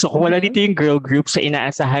groups. So, kung wala dito yung girl groups sa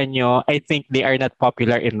inaasahan nyo, I think they are not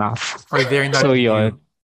popular enough. Or they're not So, new. yun.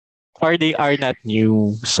 Or they are not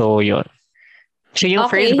new. So, yun. So, yung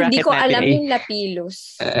Okay, first bracket hindi ko natin alam ay... yung Lapilus.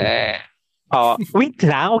 Wait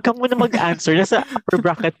lang. Huwag ka muna mag-answer. Nasa upper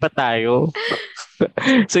bracket pa tayo.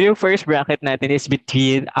 So, yung first bracket natin is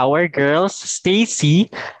between our girls,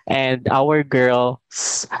 Stacy, and our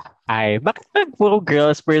girls, bakit ba puro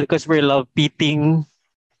girls? Because we're love beating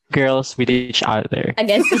girls with each other.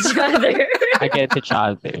 Against each other. Against each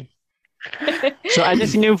other. So, ano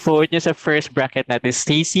sino yung vote niya sa first bracket natin?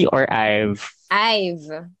 Stacy or Ive?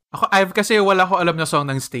 Ive. Ako, I've kasi wala ko alam na song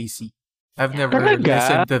ng Stacy. I've never Talaga?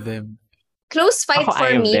 listened to them. Close fight Ako,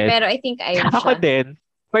 for Ive me, din. pero I think Ive siya. Ako din.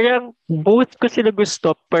 Parang both ko sila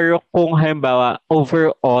gusto, pero kung halimbawa,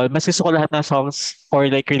 overall, mas gusto ko lahat ng songs or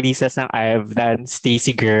like releases ng Ive than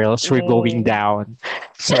Stacy Girls We're Going Down.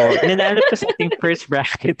 So, nanalo ko sa ating first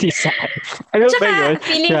bracket is Ive. Ano ba Tsaka, yun?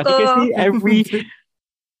 feeling Grabe, ko, kasi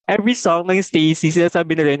every song ng Stacy,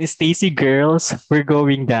 sinasabi nila yun, Stacy Girls We're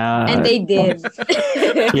Going Down. and they did.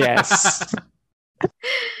 Yes.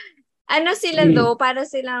 Ano sila though, para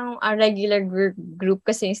silang a regular group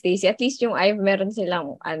kasi yung Stacy. At least yung Ive, meron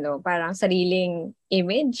silang parang sariling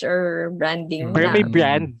image or branding. Pero na. may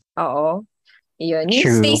brand. Oo. Yun. Yung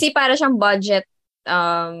True. Stacy para siyang budget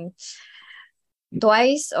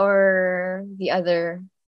Twice or the other.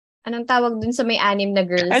 Anong tawag dun sa may 6 na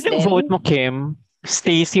girls Anong din? vote mo, Kim?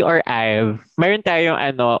 Stacy or Ive? Meron tayong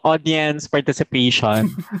audience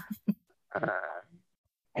participation.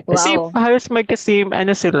 Kasi Wow. halos magka-same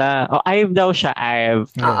sila. Ive daw siya, Ive.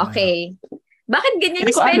 Oh, okay. Bakit ganyan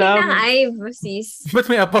Hindi yung ko spelling alam. ng Ive, sis? But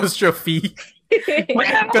may apostrophe.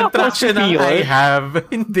 Wala Contraction ng I apostrophe yun. have.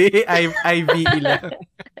 Hindi, I-V-E lang.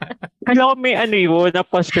 Alam ko may yun,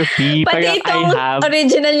 apostrophe. Pati Parang I itong have.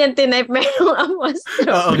 original yung tinype, merong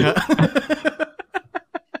apostrophe. Oo nga.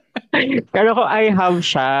 Pero ko I have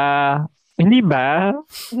siya. Hindi ba?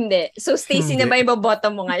 Hindi. So, Stacy na Hindi. ba yung boboto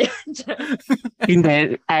mo ngayon?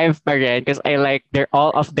 Hindi. Ive pa rin because I like all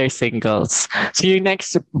of their singles. So yung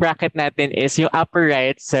next bracket natin is yung upper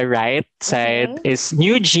right sa right side is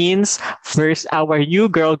NewJeans versus our new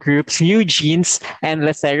girl groups, NewJeans and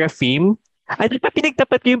La Seraphim. Ano pa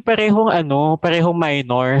pinagtapat yung parehong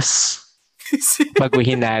minors?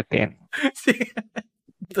 Baguhin natin.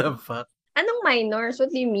 The fuck? Anong minors? What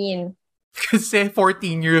do you mean? Kasi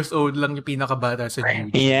 14 years old lang yung pinakabata sa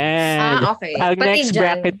New. Yan. Okay. Ang Pati next dyan.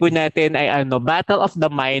 bracket po natin ay Battle of the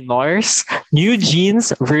Minors,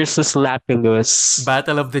 NewJeans versus Lapillus.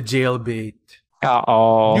 Battle of the Jailbait.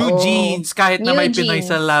 Oo. New Jeans, kahit na may New Pinoy Jeans.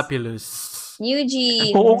 sa Lapillus.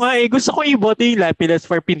 NewJeans. Oo nga gusto ko iboto yung Lapillus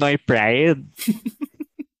for Pinoy Pride.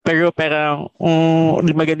 Pero parang,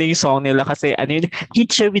 maganda yung song nila kasi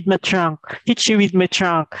hit you with my trunk, hit you with my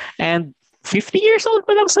trunk. And 50 years old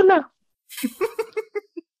pa lang sila.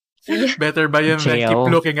 Better ba yun? Jail. Keep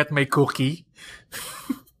looking at my cookie.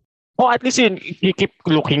 At least yun, you keep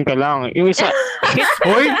looking ka lang. Yung isa,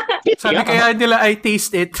 Hoy, sabi yeah. kaya nila I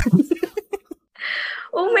taste it.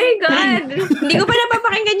 Oh my God! Hindi ko pa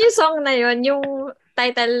napapakinggan yung song na yun. Yung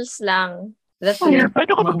titles lang. That's it.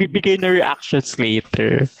 Paano ko magbibigay na reactions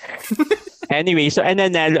later? Anyway, so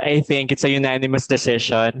nanalo, I think it's a unanimous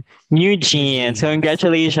decision. NewJeans, so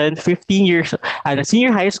congratulations, 15 years,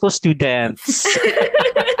 senior high school students.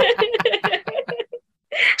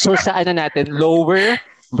 So sa natin, lower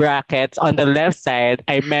brackets on the left side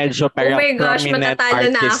ay medyo parang Oh my gosh, prominent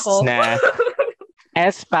matatalo na artists ako. na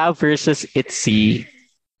Espa versus ITZY.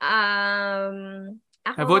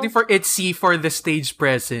 Ako, I'm voting for ITZY for the stage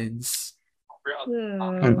presence.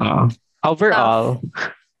 Overall,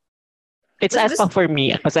 it's Mas Espa for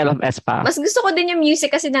me because I love Espa. mas gusto ko din yung music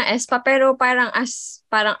kasi ng Espa, pero parang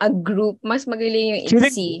a group, mas magaling yung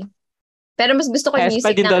ITZY. Pero mas gusto ko yung Espa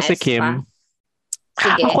music din ng daw Espa. si Kim.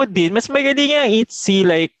 Sige. Ako din, mas magaling yung ITZY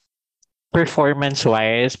like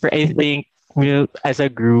performance-wise, but I think as a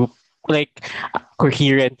group, like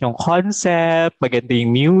coherent yung concept, maganda yung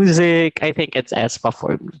music. I think it's Espa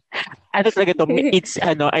for me. Talaga to,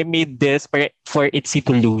 I made this for ITZY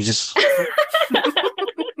to lose.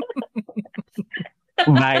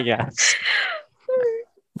 Bias.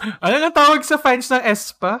 Ano nga tawag sa fans ng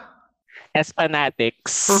Espa?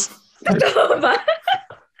 Espanatics. Totoo ba?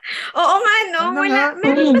 Oo nga, no? Ano Wala. nga?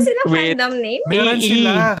 Meron ba silang Wait. fandom name? Meron AE.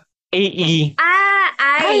 sila. AE.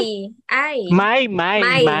 Ay. My. MY,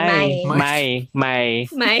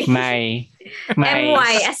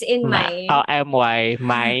 as in my. MY.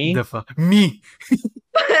 My. The fuck? Me.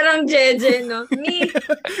 Parang Jeje, no? Me.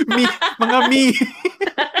 Me. Mga me.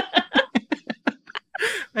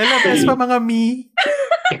 I love Espa, mga me.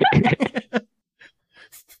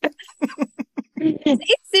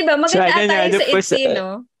 ITZY ba? Maganda So, tayo sa po ITZY,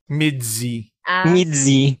 no? Midzy.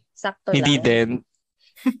 Midzy. Sakto lang. Hindi din.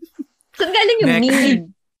 Saan galing yung Next. mid?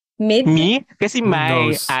 Mid? Me? Kasi Who my.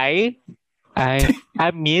 knows?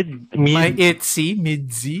 Mid. My ITZY,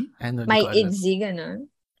 Midzy. Ano, May di ko alam. ITZY, gano'n.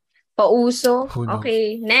 Pauso. Who knows?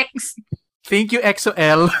 Okay, next. Thank you,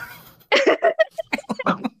 XOL.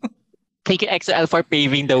 Thank you, XL, for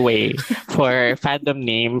paving the way for fandom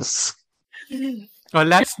names. Oh,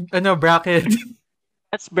 last, bracket.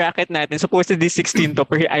 Let's bracket natin. Supposedly 16 to,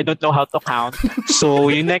 pero I don't know how to count.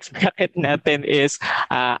 So, yung next bracket natin is,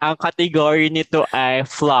 ang category nito ay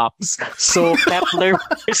flops. So, Kepler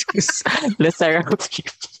versus Le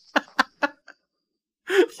Sserafim.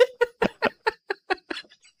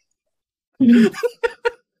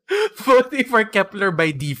 Voting for Kepler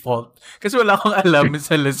by default. Kasi wala akong alam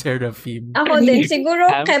sa Le Sserafim. Ako din. Siguro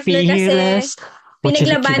I'm Kepler kasi fearless. What you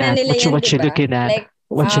looking pinaglabanan at? nila yan, What you diba? looking at? Like,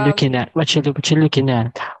 What you looking at? What you looking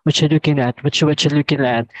at? What you looking at? What you looking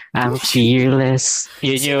at? I'm fearless.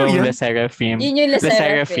 Yun Sino yung yan? Le Sserafim. yun yung Le Le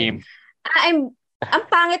Sserafim. Sserafim. Ang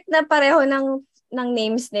pangit na pareho ng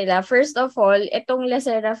names nila. First of all, itong Le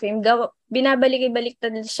Sserafim,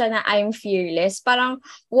 binabalik-baliktad siya na I'm fearless. Parang,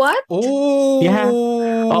 what? Oh! Yeah.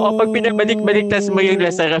 Oo, pag pinabalik-baliktas mo yung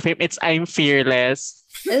Le Sserafim, it's I'm fearless.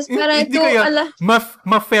 It's parang Hindi kaya,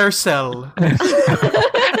 ma-fair sell.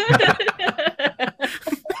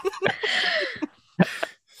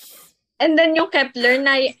 And then yung Kepler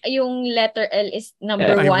na yung letter L is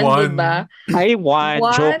number I 1, won. diba? I want.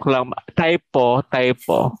 What? Joke lang. Typo.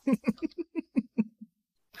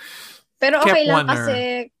 Pero okay lang Kep-oner. kasi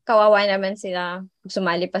kawawa naman sila.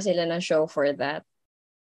 Sumali pa sila ng show for that.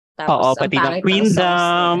 Oo, ang pati ng pangit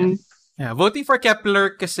Queendom. Yeah, voting for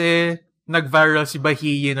Kepler kasi nag-viral si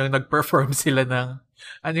Bahiye nung nag-perform sila ng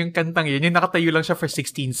yung kantang yun. Yung nakatayo lang siya for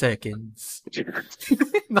 16 seconds.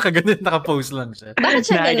 Naka-pose lang siya. Bakit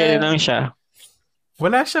siya Ganun ganun? lang siya.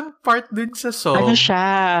 Wala siyang part dun sa song. Ano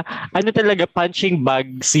siya? Ano talaga, punching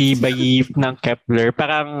bag si Bayif ng Kepler.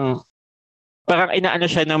 Parang inaano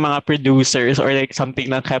siya ng mga producers or like something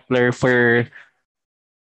ng Kepler for...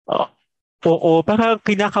 Oo, parang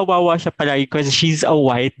kinakawawa siya palagi because she's a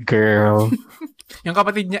white girl. Yung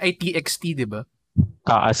kapatid niya ay TXT, di ba?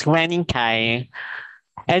 Squanning Kai.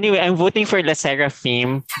 Anyway, I'm voting for Le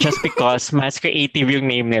Sserafim just because mas creative yung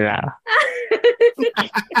name nila.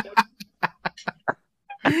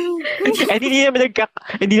 And hindi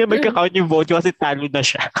naman nagka-count yung vote kasi talo na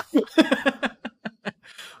siya.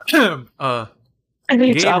 So, ang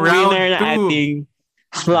round winner na 2. ating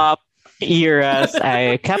flop eras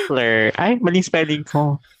ay Kepler. Ay, maling spelling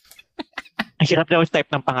ko. Ang hirap na type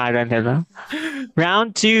ng pangalan nila.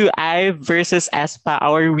 Round 2, Ive versus Espa,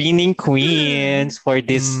 our winning queens for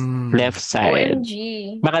this left side.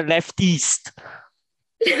 OMG. Mga lefties.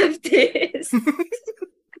 Leftist.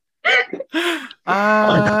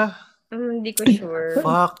 Hindi ko sure.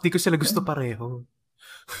 Fuck, di ko sila gusto pareho.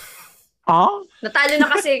 Natalo na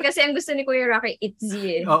kasi ang gusto ni Kuya Rocky,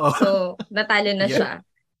 Itzy eh. Oo. So, natalo na siya.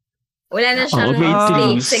 Wala na siyang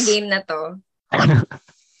stake sa game na to.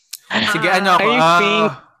 Sige, ano ako?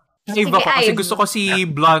 Sige, Ive ako kasi Ive. gusto ko si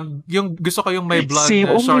blonde. Gusto ko yung may blonde Same.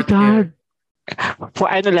 na Oh my short God. hair. For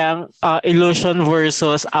Illusion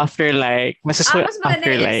versus Afterlife. Mas maganda yung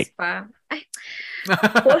Afterlife. pa. Ay,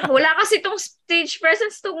 wala kasi itong stage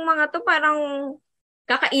presence itong mga to. Parang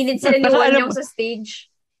kakainit sila ni Wanyong sa stage.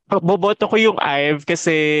 Boboto ko yung Ive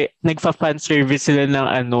kasi nagfa-fan service sila ng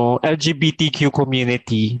LGBTQ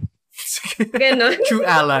community. Ganon. True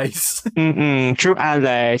allies. True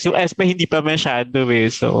allies. Yung Espa hindi pa masyado eh.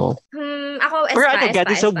 So. Ako, Pero Espa.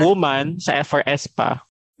 is a woman sa for Espa.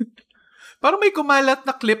 Parang may kumalat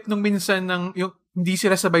na clip nung minsan ng yung hindi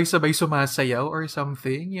sila sabay-sabay sumasayaw or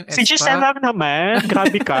something. Yung Si Espa. Giselle lang naman.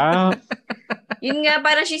 Grabe ka. Yun nga,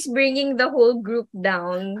 parang she's bringing the whole group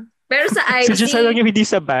down. Pero sa Si Ive, Giselle lang yung hindi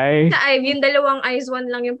sabay. sa Ive, yung dalawang eyes, one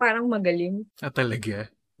lang yung parang magaling. Talaga.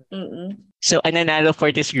 So, ang nanalo for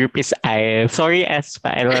this group is Ive. Sorry, Espa.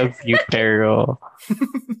 I love you, pero...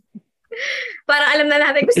 Parang alam na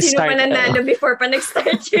natin kung sino mananalo before pa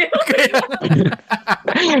nag-start yun.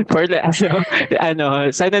 For the,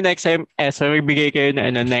 sana next time, Espa, magbigay kayo na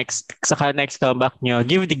next comeback nyo,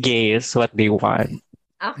 give the gays what they want.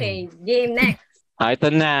 Okay, game next. Ito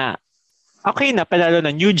na. Okay na, panalo na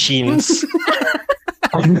NewJeans.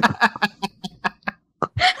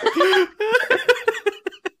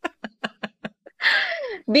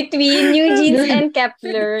 Between NewJeans and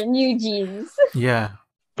Kepler, NewJeans. Yeah.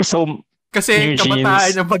 So, Kasi NewJeans.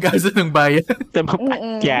 kabataan ang pag-asa ng bayan.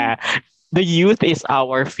 Yeah. The youth is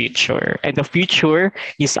our future. And the future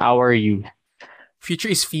is our youth. Future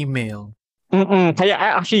is female. Kaya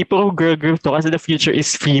actually, puro girl group to kasi the future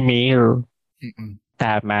is female.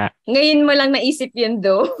 Tama. Ngayon mo lang naisip yun,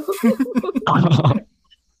 though.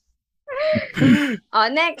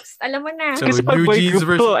 Next. Alam mo na. So, Kasi pag boy NewJeans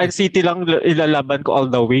group to, NCT lang ilalaban ko all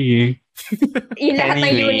the way. Yung lahat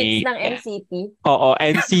ng Anyway. units ng NCT. Oo,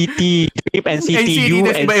 NCT, NCTU,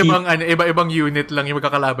 iba-ibang unit lang yung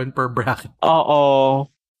magkakalaban per bracket. Oo.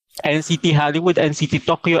 NCT Hollywood, NCT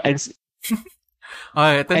Tokyo, Ito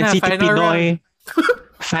na, NCT final Pinoy. round.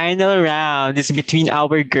 Final round is between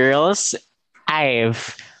our girls,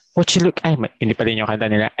 I've. What you look, ay, hindi pa rin yung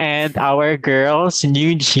kanta nila. And our girls,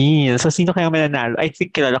 NewJeans. So, sino kaya mananalo? I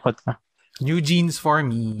think kilala ko na. NewJeans for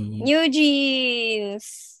me. NewJeans.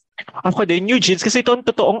 Ako din, NewJeans. Kasi ito ang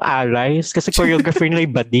totoong allies. Kasi choreographer nila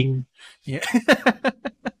yung bading. Yeah.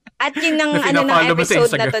 At yun ang Na ano ng pinafollow mo sa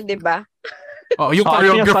episode na Instagram. to, di ba? Oh, yung Oo,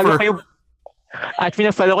 choreographer. At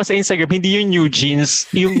pinafollow ko sa Instagram, hindi yung NewJeans,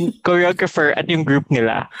 yung choreographer at yung group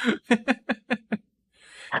nila.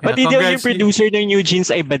 But hindi yung producer ng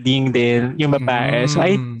NewJeans ay bading din, yung babae. So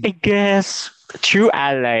I guess, true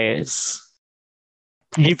allies.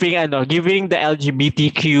 Giving the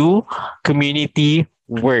LGBTQ community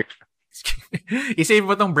work. I-save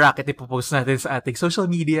mo tong bracket, ipopost natin sa ating social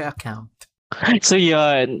media account. So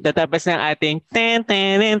yun, tatapos ng ating yan,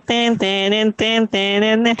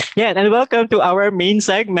 and welcome to our main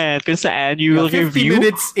segment kung saan you will 50 review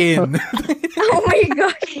minutes in. Oh my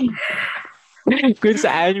God. kung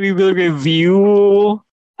saan we will review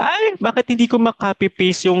ay, bakit hindi ko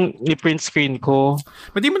makopy-paste yung print screen ko?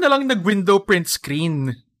 Hindi mo na lang nag-window print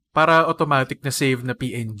screen para automatic na save na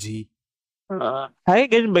PNG. Ay,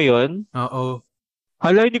 ganun ba yun? Oo.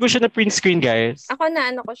 Hala, hindi ko siya na print screen, guys. Ako na,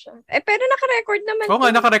 ano ko siya. Pero naka-record naman. Oo nga,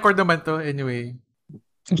 naka-record naman to. Anyway.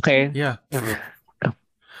 Okay. Yeah.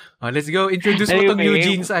 Let's go. Introduce mo tong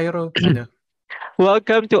NewJeans, Airo. Ano?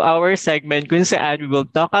 Welcome to our segment kung saan we will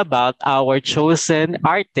talk about our chosen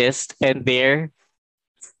artist and their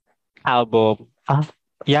album.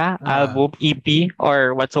 Album, EP,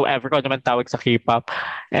 or whatsoever kung naman tawag sa K-pop.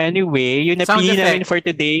 Anyway, yung napili namin for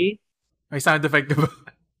today. May sound effect ba?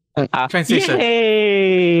 Transition.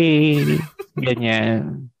 Yay!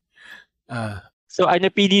 Ganyan. So, ang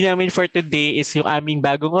napili namin for today is yung aming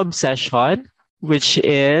bagong obsession, which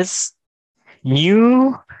is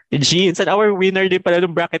NewJeans. And our winner din pala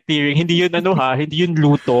ng bracketeering, hindi yun hindi yun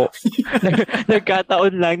luto.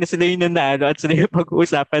 Nagkataon lang na sila yung nanalo at sila yung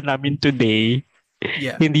pag-uusapan namin today.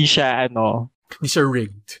 Yeah. Hindi siya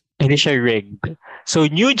Hindi siya rigged. So,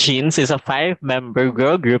 NewJeans is a 5-member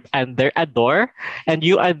girl group under Adore, and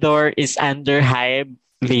You Adore is under Hype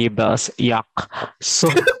labels. Yuck.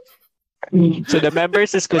 So the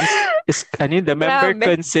members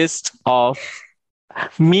consists of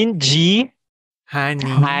Minji,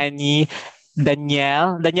 Hani,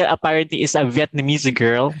 Danielle. Danielle apparently is a Vietnamese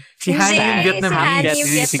girl. Si Hani yung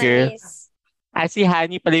Vietnamese girl. Si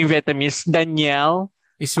Hani pala yung Vietnamese. Danielle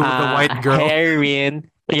is the white girl. Heroin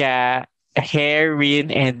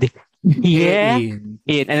and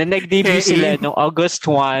And then nag-debut sila noong August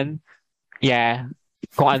 1. Yeah.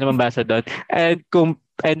 Kung ano man basa doon. And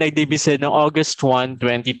nag-debut sila noong August 1,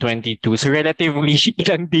 2022. So relatively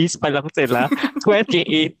ilang days pa lang sila.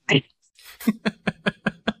 28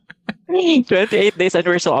 days and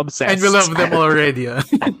we're so obsessed. And we love them already.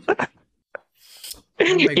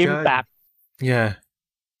 Impact. God. Yeah.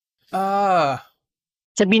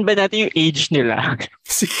 Sabihin ba natin yung age nila?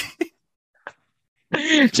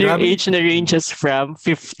 So yung age na ranges from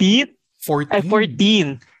 14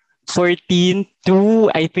 to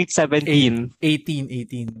I think 17. 18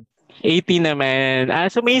 naman.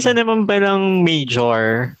 So may isa naman palang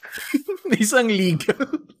major. May isang legal.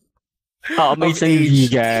 Oo, may isang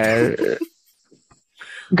legal.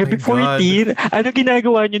 Gabi 14. Ano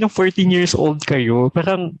ginagawa niyo nung 14 years old kayo?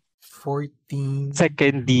 Parang 14.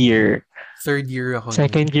 Second year. Third year ako.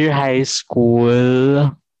 Second year high school.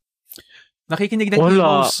 Nakikinig ng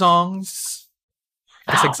emo songs.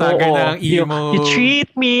 Kasagsagan ng emo. You treat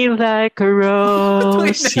me like a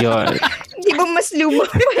rose. Yun. Di ba mas luma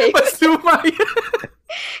pa eh? Mas luma yan.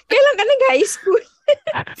 Kailan ka nag-high school?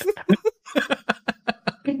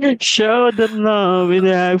 Show the love you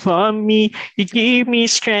have for me. You give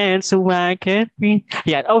me strength so I can breathe.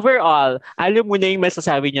 Yan. Overall, alam mo na yung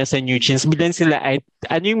masasabi niya sa NewJeans. Bilang sila ay,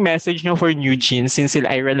 ano yung message niyo for NewJeans since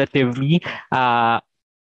sila ay relatively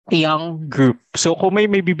young group. So kung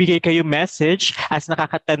may bibigay kayo message as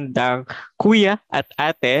nakakatandang kuya at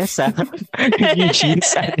ate sa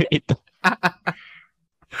NewJeans, ano ito?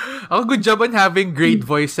 Good job on having great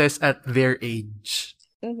voices at their age.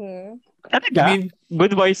 Mm-hmm. Talaga?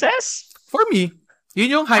 Good voices? For me,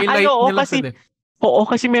 yun yung highlight nila sa din. Oo,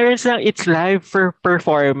 kasi meron silang It's Live for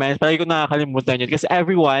performance. Parang ko nakakalimutan yun. Kasi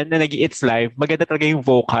everyone na nag-It's Live, maganda talaga yung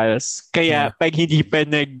vocals. Kaya pag hindi pa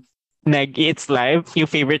nag-It's Live, yung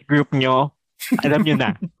favorite group nyo, alam nyo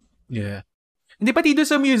na. Yeah. Hindi pati doon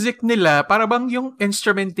sa music nila, para bang yung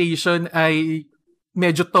instrumentation ay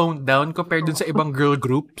medyo toned down compared dun sa ibang girl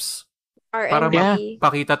groups. Para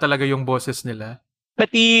pakita talaga yung boses nila.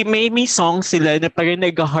 Pati may songs sila na parang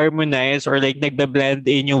nag-harmonize or like nagba-blend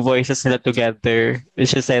in yung voices nila together.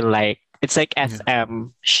 Which is I like. It's like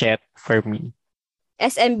SM shit for me.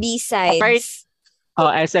 SMB Apart, sides.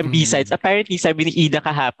 SMB sites. Apparently, sabi ni Ida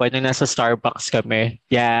kahapon nung nasa Starbucks kami.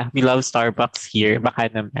 Yeah, we love Starbucks here. Baka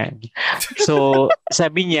naman. So,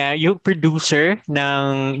 sabi niya, yung producer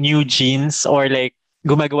ng NewJeans or like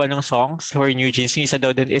gumagawa ng songs for NewJeans, yung isa daw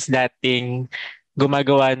din is dating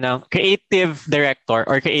gumagawa ng creative director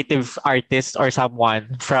or creative artist or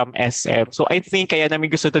someone from SM. So, I think kaya namin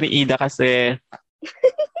gusto to ni Ida kasi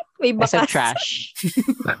May SM bakas. trash.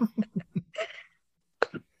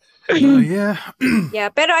 Yeah. Yeah,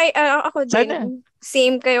 pero ako din, Sana.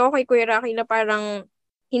 same kayo kay Kuya Rocky na parang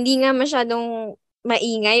hindi nga masyadong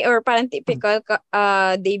maingay or parang typical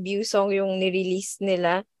debut song yung nirelease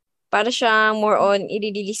nila. Para siya more on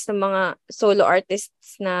i-release ng mga solo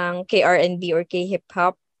artists ng K-R&B or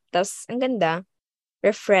K-hip-hop. Tapos, ang ganda.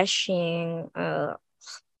 Refreshing.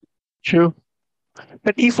 True.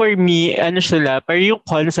 Pati for me, ano sila, parang yung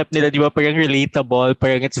concept nila, di ba, parang relatable,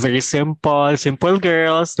 parang it's very simple, simple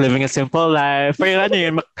girls, living a simple life. Parang ano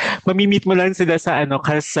yun, mamimit mo lang sila sa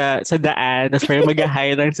sa daan, tapos parang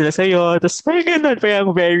mag-hi lang sila sa'yo, tapos parang ganun,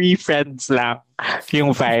 parang very friends lang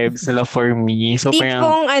yung vibes nila for me. So parang...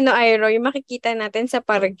 Tipong Iro, yung makikita natin sa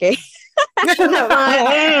parke. Na mga...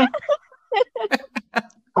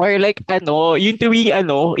 Or like, yung tuwing,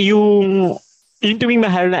 yung tuwing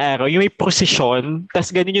mahal na araw, yung may prosesyon, tas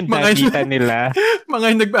ganun yung dagita nila.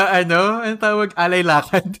 Mga ang tawag, alay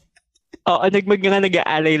lakad. Oo,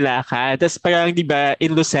 nag-aalay lakad. Tas parang, di ba,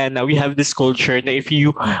 in Lucena, we have this culture na if you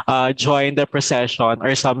join the procession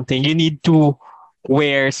or something, you need to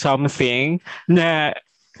wear something na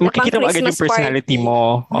makikita mo agad yung personality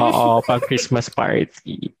mo. Oo, pang Christmas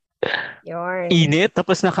party. Yarn. Init,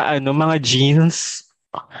 tapos mga jeans.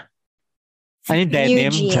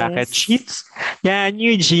 Denim, NewJeans. jacket, sheets. Yeah,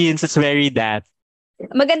 NewJeans. It's very that.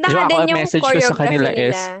 Maganda nga din yung choreography nila.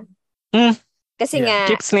 Kasi nga...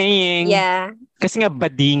 Keep slaying. Yeah. Kasi nga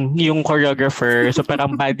bading yung choreographer. So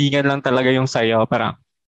parang badingan lang talaga yung sayo. Parang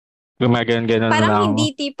gumaganon-ganon lang. Parang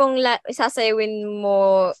hindi tipong sasayawin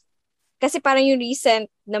mo... Kasi parang yung recent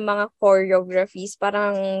na mga choreographies,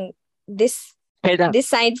 parang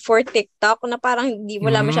designed for TikTok na parang hindi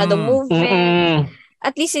wala masyadong movement.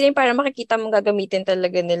 At least yun para makikita mong gagamitin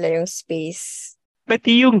talaga nila yung space.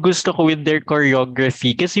 Pati yung gusto ko with their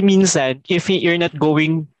choreography kasi minsan, if you're not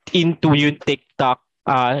going into yung TikTok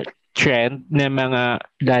trend na mga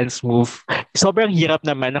dance move, sobrang hirap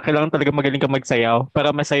naman na kailangan talaga magaling ka magsayaw para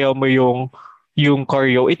masayaw mo yung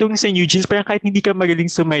choreo. Itong sa NewJeans, parang kahit hindi ka magaling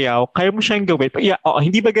sumayaw, kaya mo siyang gawin.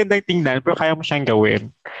 Hindi magandang tingnan, pero kaya mo siyang gawin.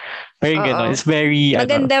 Parang gano'n. It's very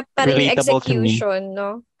maganda pa rin yung relatable to me. execution,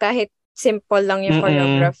 no? Kahit simple lang yung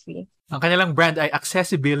choreography. Ang kanilang brand ay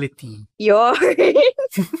accessibility. Yun.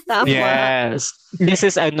 Tama. Yes. This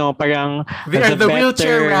is parang... They are the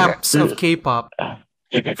wheelchair ramps of K-pop.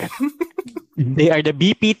 They are the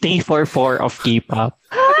BP344 of K-pop.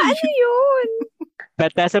 Ano yun?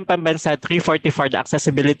 Batasan Pambansa 344, the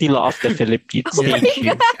accessibility law of the Philippines. Thank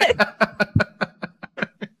you.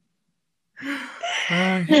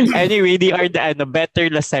 Anyway, they are the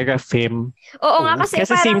better La Seraphim. Oo nga, kasi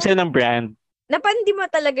parang... same sila ng brand. Hindi mo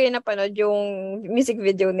talaga yung napanood yung music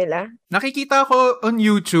video nila? Nakikita ko on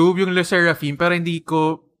YouTube yung Le Seraphim, pero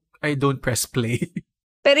I don't press play.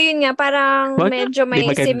 Pero yun nga, parang medyo may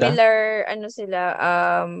similar,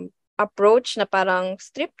 approach na parang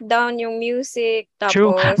strip down yung music. Tapos...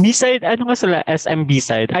 True. B-side, nga sila? SM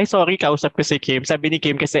B-side. Ay, sorry, kausap ko si Kim. Sabi ni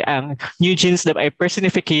Kim kasi ang NewJeans ay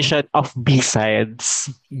personification of B-sides.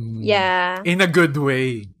 Yeah. In a good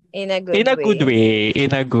way. In a good way.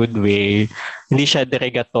 Hindi siya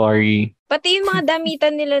derogatory. Pati yung mga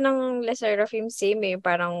damitan nila ng Le Seraphim same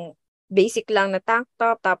parang basic lang na tank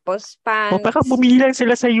top, tapos pants. Baka bumili lang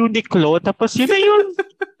sila sa Uniqlo, tapos yun na yun.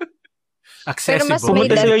 Accessible. Pero mas may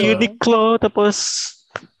pumunta sila dating. Uniqlo, tapos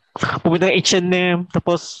pumunta ng H&M,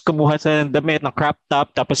 tapos kumuha sa damit ng crop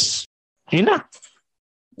top, tapos yun na.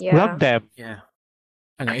 Yeah. Love them. Yeah.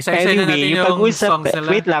 Isa-isa na natin yung songs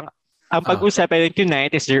nila. Wait lang. Ang pag-usapan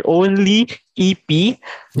tonight is their only EP,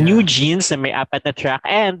 NewJeans, na may 4 na track.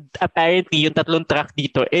 And apparently, yung 3 track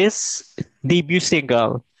dito is debut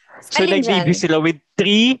single. So, nag-debut sila with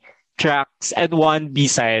 3 tracks and 1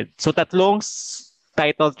 B-side. So, 3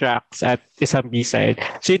 title tracks at isang B-side.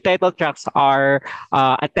 So, yung title tracks are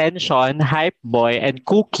Attention, Hype Boy, and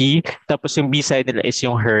Cookie. Tapos, yung B-side nila is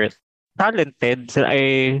yung Hurt. Talented. Sila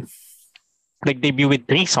ay nag-debut with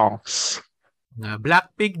 3 songs.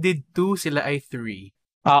 Blackpink did 2, sila ay 3.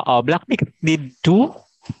 Blackpink did 2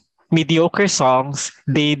 mediocre songs.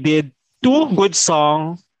 They did 2 good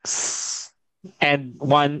songs and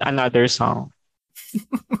 1 another song.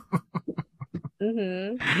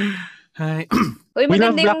 Hi. Uy, We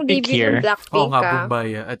love maganda yung Blackpink debut here. ng Blackpink, Oo nga, ah.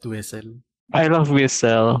 Bombaya at Whistle. I love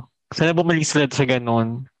Whistle. Sana bumalik sila sa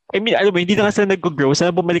ganun. I mean, alam mo, hindi na nga sila nag-grow.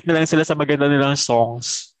 Sana bumalik na lang sila sa maganda nilang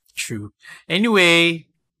songs. True. Anyway,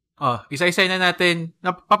 isa-isa na natin.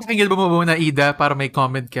 Papakinggan mo muna, Ida, para may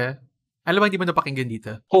comment ka. Alam mo, hindi mo napakinggan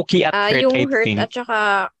dito. Cookie at Hurt, Yung I Hurt think. at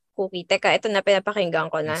saka Cookie. Teka, ito na,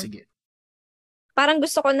 pinapakinggan ko na. Sige. Parang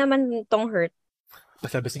gusto ko naman tong Hurt.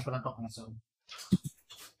 Pasabasin ko lang ito kung saan.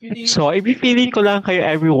 So, i-feeling ko lang kayo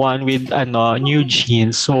everyone with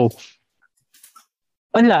NewJeans. So,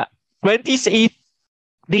 wala. 28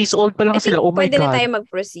 days old pa lang I think sila. Oh my pwede God. na tayo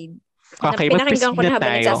mag-proceed. Okay, Pinakinggan ko mag-proceed na na habang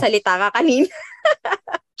tayo. nagsasalita ka kanina.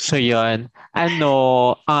 So, yun.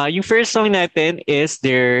 Yung first song natin is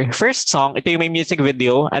their first song. Ito yung may music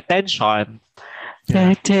video. Attention.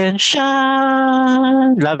 Yeah.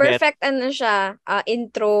 Attention. Love it. Perfect siya,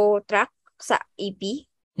 intro track sa EP.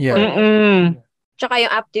 Yeah. Mm-mm. Tsaka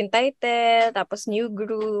yung up tune title, tapos new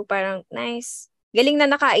groove, parang nice. Galing na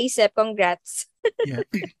nakaisip, congrats. Yeah.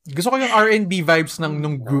 Gusto ko yung R&B vibes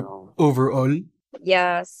nung group overall.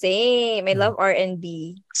 Yeah, same. I love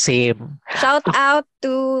R&B. Same. Shout out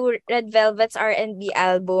to Red Velvet's R&B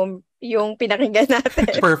album, yung pinakinggan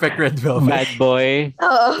natin. Perfect Red Velvet. Bad boy.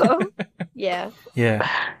 Oo. Yeah. Yeah.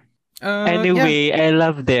 Anyway, I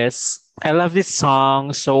love this. I love this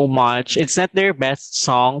song so much. It's not their best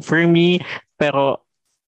song for me, pero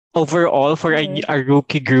overall for a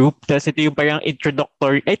rookie group, tas ito yung parang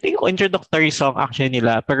introductory, I think introductory song actually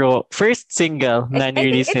nila, pero first single na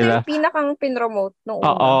nirelease I think nila. ito yung pinakang pinromote nung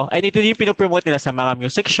una. Oo. And ito yung pinopromote nila sa mga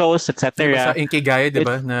music shows, etc. Diba sa Inkigaya,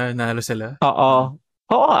 diba? Na nahalo sila. Oo.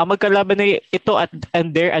 Oo, ang magkalaban na ito at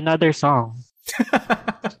and their another song.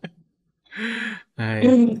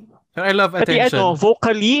 Ay. I love Pati Attention.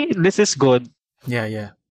 vocally, this is good.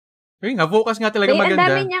 Yeah. Ayun nga, vocals nga talaga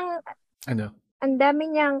maganda. Ang dami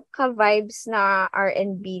niyang ka-vibes na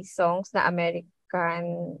R&B songs na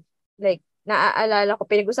American. Like, naaalala ko,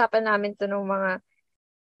 pinag-usapan namin to nung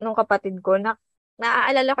kapatid ko,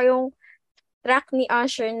 naaalala ko yung track ni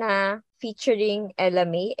Usher na featuring Ella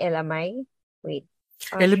Mai. Wait.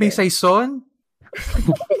 Ella Mai Saison?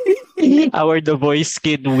 Our The Voice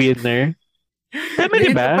Kid winner. Tama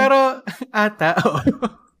diba? Pero,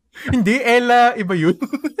 hindi, Ella, iba yun.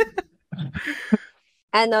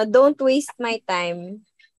 Don't Waste My Time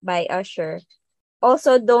by Usher.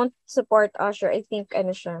 Also, don't support Usher. I think,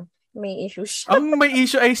 siya, may issue siya. Ang may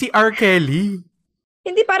issue ay si R. Kelly.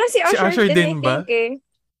 Hindi, parang si Usher din I ba? think, eh.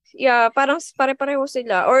 Yeah, parang pare-pareho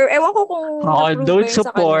sila. Or, ewan ko kung don't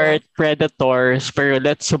support predators, pero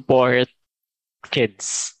let's support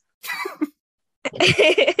kids.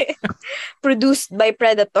 Produced by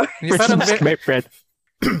Predator. Produced by Predator.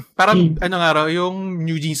 Parang, yung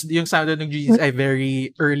NewJeans, yung sound ng NewJeans ay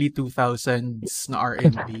very early 2000s na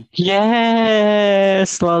R&B.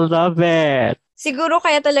 Yes! Love it! Siguro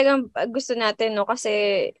kaya talagang gusto natin, no? Kasi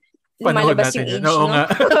Panahon lumalabas natin yung age, yun. Oo no? nga.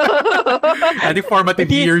 Ating formative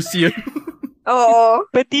years yun. Oo.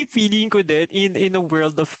 Pati feeling ko din, in a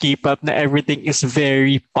world of K-pop na everything is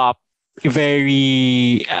very pop,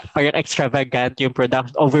 very parang extravagant yung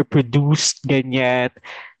production, overproduced, ganyan.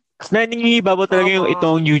 Nangingibabaw talaga yung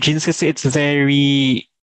itong NewJeans kasi it's very,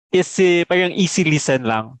 parang easy listen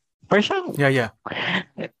lang. Parang siyang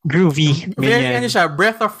groovy. Very, siya,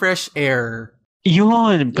 breath of fresh air.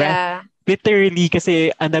 Yun, breath. Literally,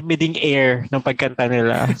 kasi ang dami ding air ng pagkanta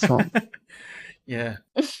nila. So, yeah.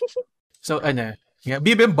 So,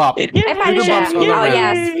 bibimbap. Bibimbap. Oh,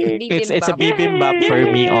 yes. It's a bibimbap for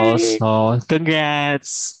me also.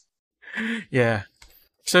 Congrats. Yeah.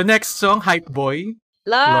 So, next song, Hype Boy.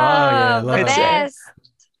 Love. The best.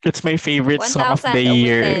 It's my favorite song of the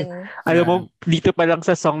year. Alam mo, dito pa lang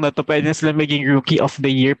sa song na to, pwede na sila maging Rookie of the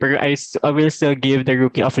Year, pero I will still give the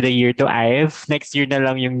Rookie of the Year to Ive. Next year na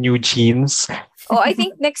lang yung NewJeans. I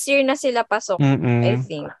think next year na sila pasok. I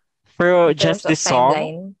think. Pero just this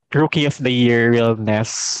song, Rookie of the Year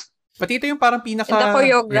realness. Pati ito yung parang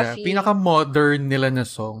pinaka-modern nila na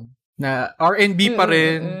song. Na R&B pa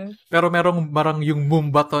rin, pero merong yung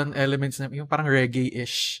mumbaton elements na yung parang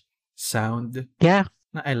reggae-ish sound. Yeah.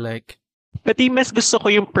 Na I like. Pati mas gusto ko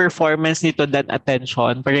yung performance nito than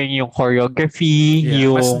Attention. Parang yung choreography,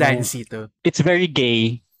 yung... mas dancey to. It's very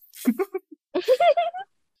gay.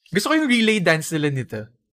 Gusto ko yung relay dance nila nito.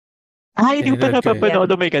 Hindi ko pa napapanood.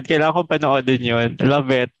 Oh my God, kailangan kong panoodin yun. Love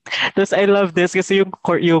it. Tapos I love this kasi yung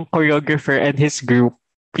choreographer and his group,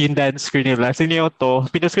 yung dance crew nila. Sino yung to?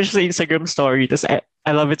 Pinost ko siya sa Instagram story. Tapos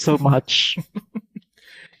I love it so much.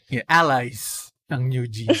 Allies ng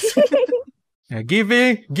NewJeans.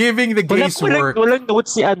 Giving the gays work. Walang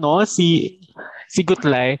notes Si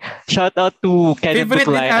Gutlay. Shout out to Kenneth Favorite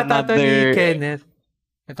din Gutlay, ata to ni another Kenneth.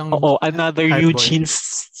 Itong another Hype Boy. NewJeans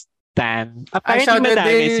stan. Ay, Apparently shoutout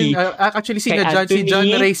madami din. Actually, si kay John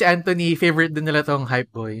Anthony. Ray, si Anthony, favorite din nila tong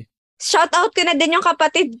Hype Boy. Shout out ko na din yung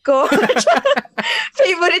kapatid ko.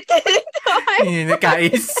 Favorite ko din to.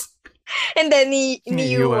 Kais. And then, ni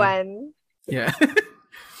Ni Yuan. Yeah.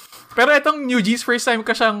 Pero itong NewJeans, first time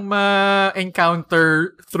ko siyang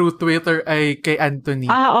ma-encounter through Twitter ay kay Anthony.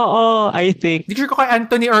 Oo, I think. Hindi sure ko kay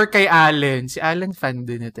Anthony or kay Allen. Si Allen fan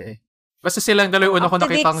din ito eh. Basta silang dalawa una ko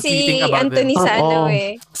nakitang tweeting about Anthony them. sa ano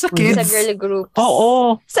eh. Sa kids. Sa girl group.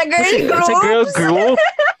 Oo. Sa girl group. Sa girl group.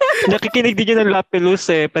 Nakikinig din yun ng Lapilus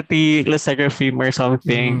eh. Pati La Seraphim or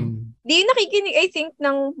something. Di nakikinig, I think,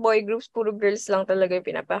 ng boy groups. Puro girls lang talaga yung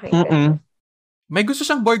pinapakinggan. May gusto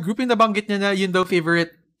siyang boy group yung nabanggit niya na yun daw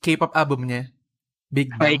favorite K-pop album niya. Big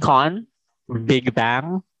Bang. Icon? Big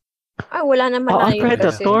Bang? Ay, wala naman na yun.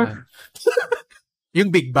 Predator. Yung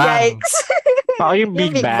Big Bang. Yikes. Yung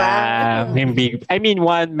Big Bang. I mean,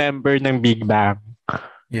 one member ng Big Bang.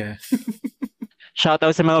 Yeah. Shout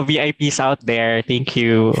out sa mga VIPs out there. Thank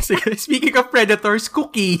you. Speaking of Predators,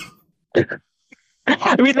 Cookie.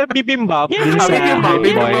 We love Bibimbap. Bibimbap.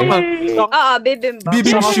 Oo, Bibimbap.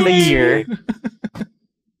 Song of the year.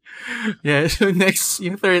 Yeah, so next,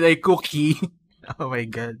 yung third ay Cookie. Oh my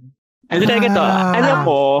God. Ano talaga to? Alam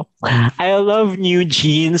mo, I love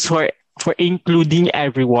NewJeans for including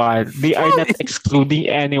everyone. They are not excluding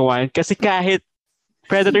anyone. Kasi kahit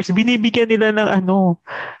Predators, binibigyan nila ng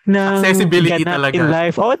ng accessibility talaga in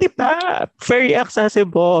life. Oh, di ba? Very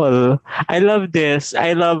accessible. I love this.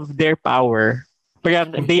 I love their power.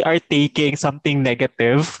 Parang they are taking something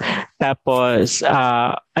negative. Tapos,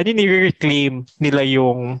 nire-reclaim nila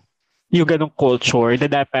yung ganong culture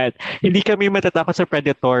na dapat hindi kami matatakot sa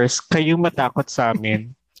Predators, kayong matakot sa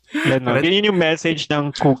amin. Ganyan yung message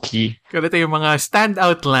ng Cookie. Ito yung mga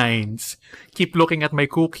standout lines. Keep looking at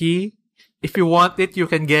my cookie. If you want it, you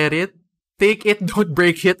can get it. Take it, don't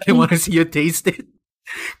break it. I want to see you taste it.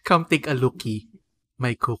 Come take a lookie.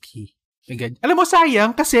 My cookie. Again. Alam mo,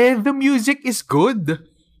 sayang kasi the music is good.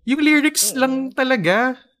 Yung lyrics lang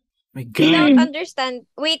talaga. My God. I don't understand.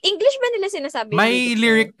 Wait, English ba nila sinasabi? May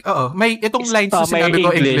lyric, may itong lines na sinabi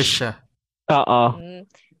ko, English siya. Oo.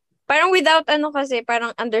 Parang without kasi,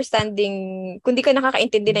 parang understanding, kung di ka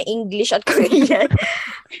nakakaintindi ng English at Korean,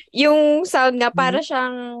 yung sound nga, para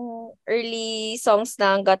siyang early songs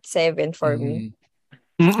ng GOT7 for me.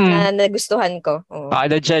 Na nagustuhan ko.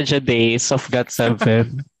 The Jaja days of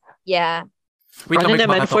GOT7. Yeah. Wait,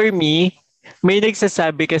 naman, for me, may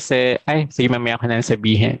nagsasabi kasi, sige, mamaya ko na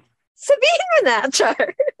sabihin. Sabihin mo na,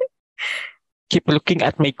 Char. Keep looking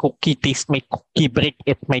at my cookie, taste my cookie, break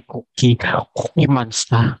it my cookie. Cookie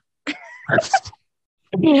monster.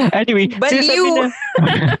 Anyway,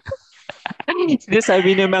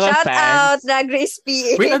 sinasabi ng mga shout fans. Shout out, Drag Race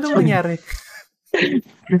PH. Wait, anong nangyari?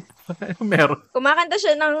 Meron. Kumakanta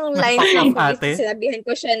siya ng lines ng ate. Sinabihan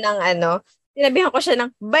ko siya ng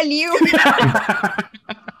baliw.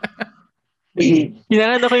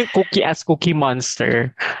 Kinakanta ko yung cookie as Cookie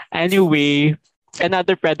Monster. Anyway,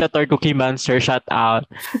 another Predator Cookie Monster, shout out.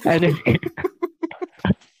 Anyway.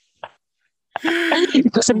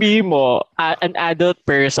 Ito sabihin mo, an adult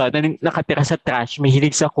person na nakatira sa trash,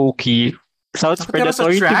 mahilig sa cookie. Sounds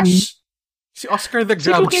predatory to me. Si Oscar the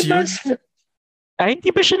Grouch yun.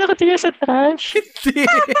 Hindi ba siya nakatira sa trash? Hindi.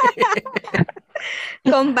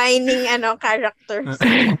 Combining characters.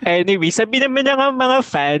 Anyway, sabi naman ng mga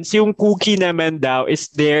fans, yung cookie naman daw is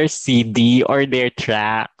their CD or their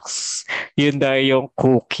tracks. Yun daw yung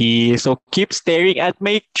cookie. So, keep staring at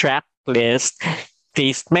my track list.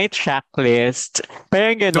 Taste my track list.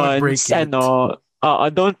 Parang ganon.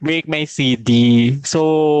 Don't break my CD.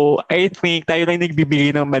 So, I think tayo lang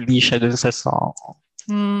nagbibigay ng mali siya dun sa song.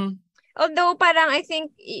 Although, parang I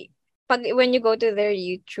think, when you go to their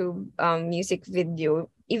YouTube music video,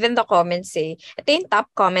 even the comments say, ito yung top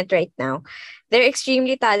comment right now, they're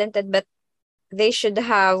extremely talented, but they should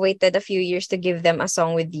have waited a few years to give them a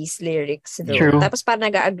song with these lyrics. True. Tapos parang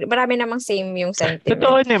nag-agree. Marami namang same yung sentiment.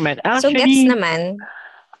 Totoo naman. So gets naman.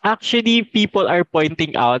 Actually, people are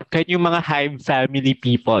pointing out yung mga Hive family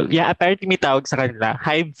people. Yeah, apparently may tawag sa kanila.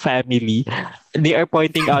 Hive family. They are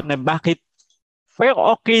pointing out na bakit parang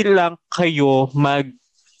okay lang kayo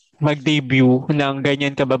mag-debut ng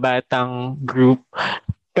ganyan kababatang group.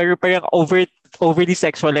 Pero parang overly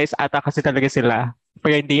sexualized ata kasi talaga sila.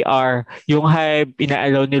 Parang they are, yung Hive,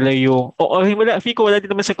 ina-allow nila yung, wala din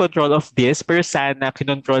naman sa control of this, pero sana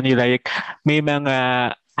kinontrol nila may mga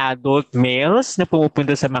adult males na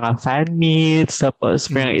pumupunta sa mga fan meets, tapos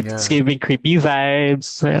parang it's giving creepy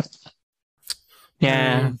vibes.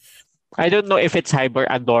 Yeah. I don't know if it's Hype or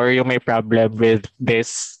Adore yung may problem with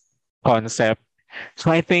this concept.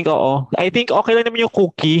 So I think, oo. I think okay lang naman yung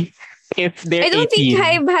Cookie if they're I don't think 18.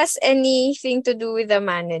 Hive has anything to do with the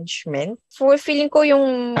management. For feeling ko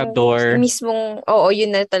yung Adore. mismong, oo,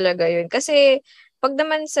 yun na talaga yun. Kasi pag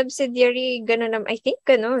naman subsidiary, gano'n naman, I think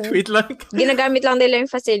gano'n. Wait lang. Ginagamit lang nila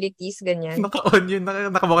yung facilities, ganyan. Naka-on yun.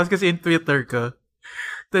 Nakabukas kasi yung Twitter ko.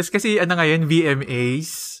 Tapos kasi ano ngayon,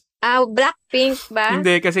 VMAs. Blackpink ba?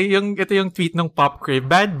 Hindi, kasi ito yung tweet ng Pop Crave.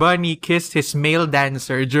 Bad Bunny kissed his male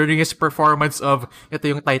dancer during his performance of, ito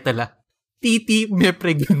yung title Titi Me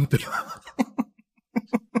Pregunto.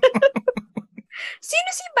 Sino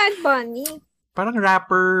si Bad Bunny? Parang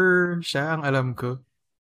rapper siya, ang alam ko.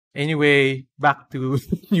 Anyway, back to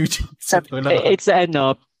NewJeans. It's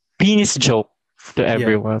penis joke to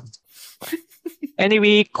everyone.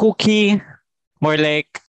 Anyway, Cookie, more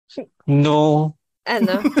like, no.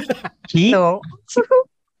 Ano? He? No.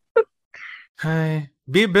 Hi.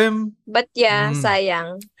 Bibim. But yeah,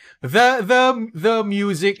 sayang. The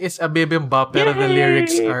music is a bibim bop, pero the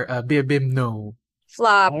lyrics are a bibim no.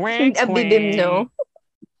 Flop. A bibim no.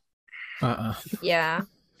 Yeah.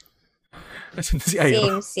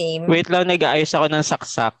 Same. Wait lang, nag-aayos ako ng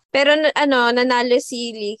saksak. Pero nanalo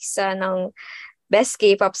si Lisa ng Best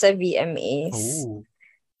K-pop sa VMAs. Oh.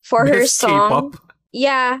 For Best her song. K-pop?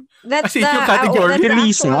 Yeah. That's the category.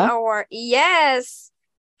 actual award. Yes.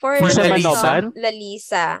 For Lisa the Manoban? song, La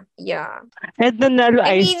Lisa. Yeah. And nanalo,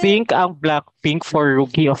 I mean, think, ang Blackpink for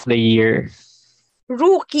Rookie of the Year.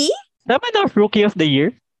 Rookie? Tama na, Rookie of the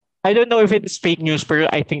Year? I don't know if it's fake news, pero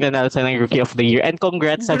I think nanalo sa ng Rookie of the Year. And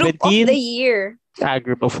congrats, 17. Group of the Year.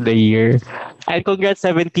 Group of the Year. And congrats,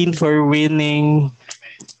 17, for winning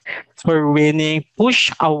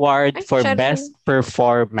Push Award for Best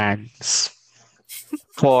Performance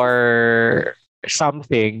for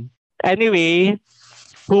something. Anyway,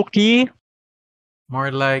 Cookie.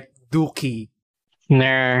 More like Dookie.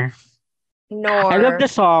 Nor. Nor. I love the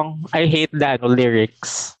song. I hate the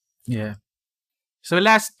lyrics. Yeah. So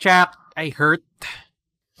last track, I Hurt.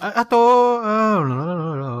 Gusto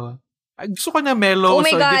ko na mellow. Oh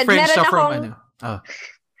my so God, different siya from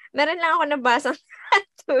Meron lang ako nabasang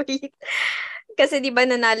tweet. Kasi di ba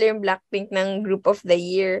nanalo yung Blackpink ng Group of the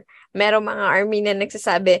Year. Merong mga ARMY na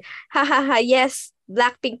nagsasabi, ha, yes,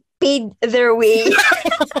 Blackpink paid their way.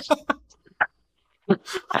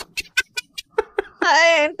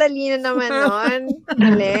 Ay, ang talino naman nun.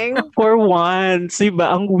 Galing. For once,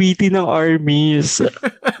 diba? Ang witty ng ARMYs.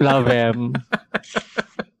 Love them.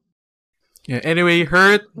 Yeah, anyway,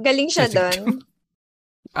 Hurt. Galing siya doon.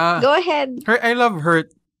 Go ahead. Hurt, I love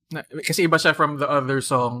Hurt. Kasi iba siya from the other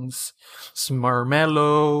songs.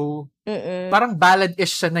 Marmello. Parang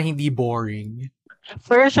ballad-ish siya na hindi boring.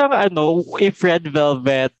 Pero siyang if Red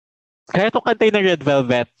Velvet, kaya itong kantay ng Red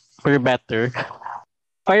Velvet, for better,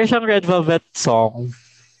 parang siyang Red Velvet song.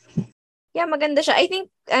 Yeah, maganda siya.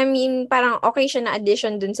 I mean, parang okay siya na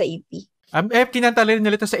addition dun sa EP. Kinanta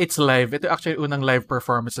nila ito sa It's Live. Ito actually unang live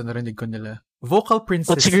performance na narinig ko nila. Vocal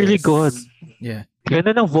Princess. That's really good. Yeah.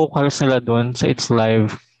 Ganda ng vocals nila doon sa It's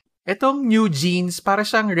Live. Itong NewJeans, para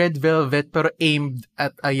siyang Red Velvet pero aimed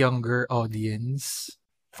at a younger audience.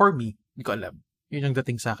 For me, hindi ko alam. Yun yung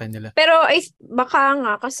dating sa akin nila. Pero baka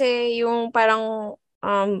nga kasi yung parang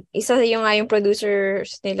isa yung nga yung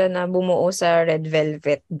producers nila na bumuo sa Red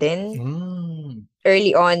Velvet din.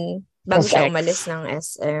 Early on, bago siya umalis ng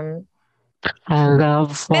SM. I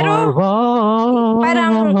love for pero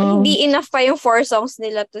parang hindi enough pa yung 4 songs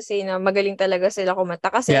nila to say na magaling talaga sila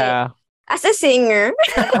kumanta. Kasi as a singer,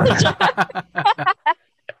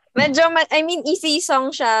 medyo, easy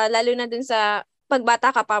song siya, lalo na dun sa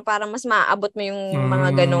pagbata ka pa, parang mas maaabot mo yung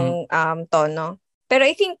mga ganong tono. Pero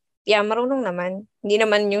I think, marunong naman. Hindi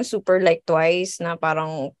naman yung super like Twice na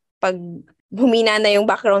parang pag humina na yung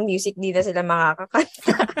background music, di na sila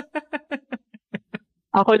makakakanta.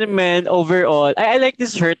 Ako naman, overall, I like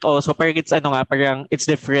this shirt also. Parang it's parang it's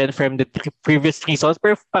different from the previous 3 songs.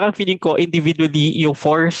 Pero parang feeling ko, individually, yung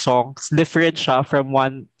 4 songs, different siya from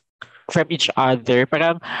each other.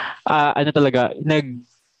 Parang, talaga,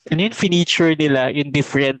 feature nila yung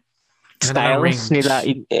different styles nila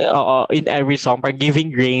in every song. Parang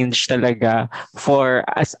giving range talaga for,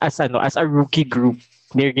 as a rookie group.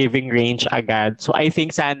 They're giving range agad. So I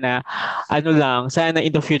think sana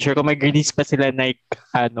in the future kung mag-release pa sila like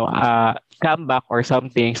comeback or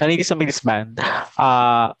something, sana hindi sa disband.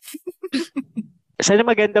 Sana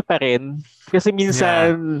maganda pa rin kasi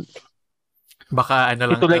minsan baka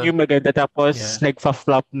lang ito lang yung maganda tapos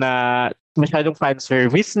nagfa-flop na masyadong fan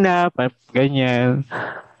service na ganyan.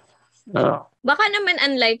 Baka naman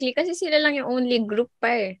unlikely kasi sila lang yung only group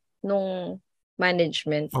pa nung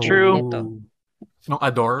management True. nito. Nung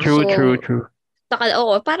Adore. True, So, true.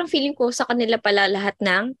 Parang feeling ko sa kanila pala lahat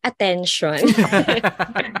ng attention.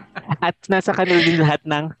 At nasa kanila din lahat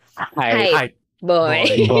ng hype. Hype. Boy.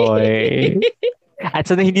 Boy. At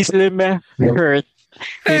sana hindi sila ma-hurt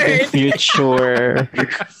in the future.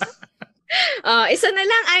 Isa na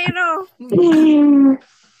lang, Iro.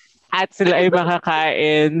 At sila ay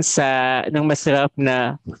makakain ng masarap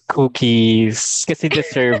na cookies kasi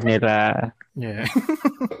deserve nila. Yeah.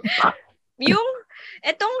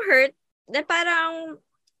 Etong hurt, na parang,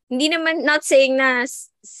 hindi naman, not saying na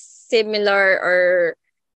similar or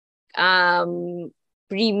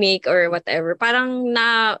remake or whatever. Parang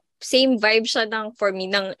same vibe siya for me,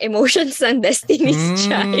 ng emotions ng Destiny's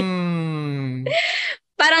Child.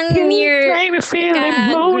 Parang near trying to feel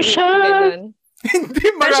emotion. Hindi,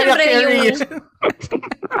 Mariah Carey.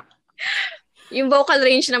 Yung vocal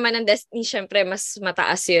range naman ng Destiny, syempre, mas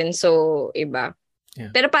mataas yun. So, iba.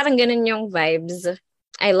 Yeah. Pero parang ganun yung vibes.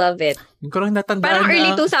 I love it. Yung ko lang natandaan Parang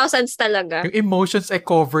early na 2000s talaga. yung Emotions ay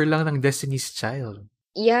cover lang ng Destiny's Child.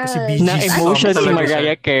 Yes. Kasi Bee Na Gees emotion song si talaga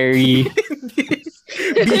Mariah siya. Carey.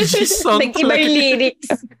 Bee Gees song Nag-iba yung lyrics.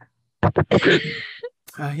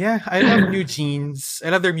 Yeah, I love NewJeans.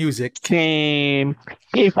 I love their music. Same.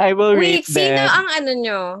 If I will Wait, rate sino them, ang ano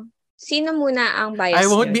nyo? Sino muna ang bias I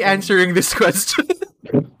won't nyo? be answering this question.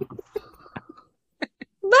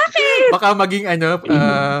 Bakit? Baka maging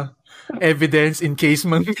evidence in case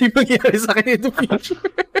may mangyari sa akin in the future.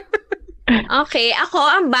 Okay, ako,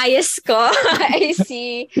 ang bias ko ay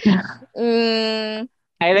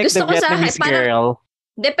I like gusto the ko sa- Vietnamese parang- girl.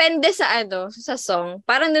 depende sa sa song.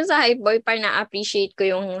 Parang dun sa Hype Boy, parang na-appreciate ko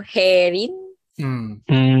yung Herin.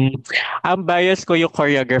 Ang bias ko yung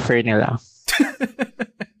choreographer nila.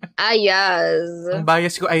 Yes. Ang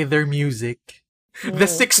bias ko ay their music. The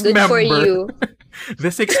sixth Good member. for you.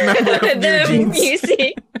 The sixth member of The NewJeans.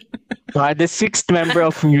 music. The sixth member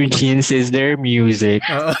of NewJeans is their music.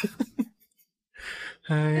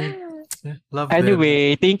 I love them.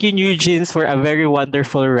 Anyway, thank you NewJeans for a very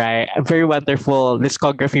wonderful ride, a very wonderful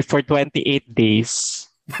discography for 28 days.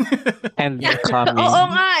 And coming. Oo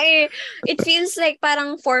nga eh. It feels like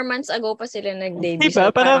parang 4 months ago pa sila nag-debut. Diba?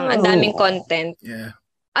 So parang ang daming content. Yeah.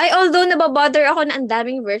 Although nababother ako na ang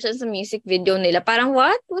daming versions ng music video nila. Parang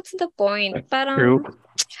what? What's the point? Parang True.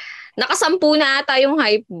 nakasampu na ata yung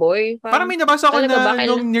Hype Boy. Parang may nabasa ko talaga na ba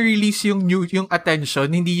nung ni-release yung Attention,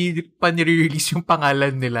 hindi pa ni-release yung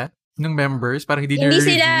pangalan nila ng members. Parang hindi sila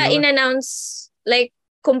ni-reveal. in-announce like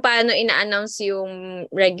kung paano ina-announce yung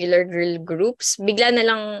regular girl groups. Bigla na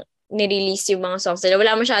lang ni-release yung mga songs nila.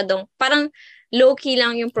 Wala masyadong, parang low-key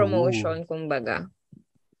lang yung promotion, kumbaga.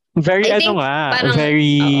 Very I think parang,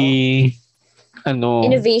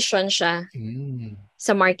 innovation siya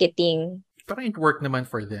sa marketing. Parang it worked naman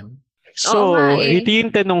for them. So, Oo nga eh. ito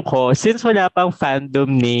yung tanong ko. Since wala pang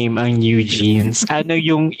fandom name ang NewJeans, ano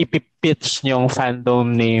yung ipipitch nyong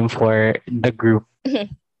fandom name for the group?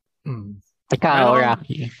 Ikaw,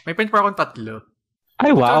 Rocky. May pen pa akong 3.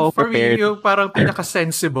 Ay, wow, For me, prepared. yung parang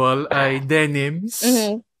pinaka-sensible ay Denims.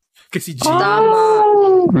 Kasi G.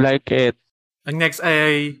 Like it. Ang next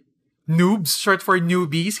ay Noobs, short for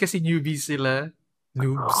newbies, kasi newbies sila.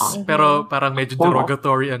 Noobs. Pero parang medyo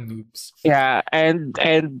derogatory ang noobs. Yeah, and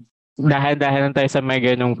dahan-dahan lang tayo sa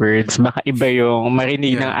mga ganong words. Baka iba yung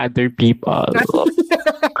marinig ng other people.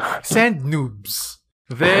 Send noobs.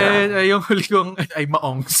 Then, yung huli kong ay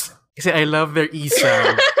maongs. Kasi I love their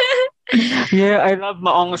e-sound. Yeah, I love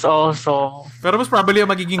Maongs also. Pero mas probably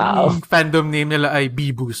ang magiging fandom name nila ay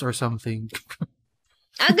Bibus or something.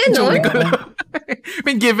 Ganun? I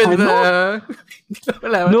mean, given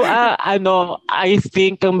I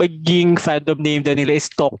think ang magiging fandom name na nila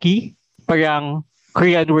is Toki. Parang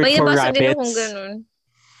Korean word for nabasa din rabbits. akong ganun.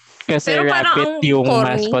 Kasi Pero parang rabbit ang yung corny.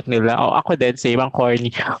 mascot nila. Ako din, same ang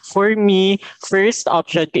corny. For me, first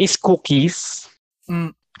option ko is cookies.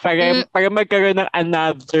 Para magkaroon ng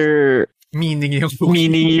another meaning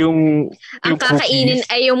yung ang kakainin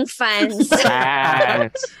ay yung fans.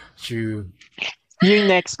 True. Yung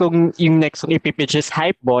next kong ipipitch is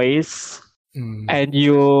Hype Boys. And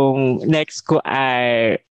yung next ko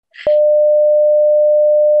ay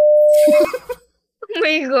Oh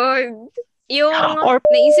my God. Yung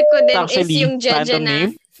naisip ko din actually, is yung Jeje fandom na.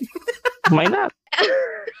 name? Why not?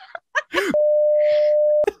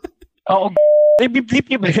 Oo. Nag-blip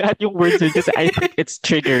niyo ba lahat yung words yun? Kasi I think it's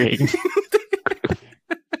triggering.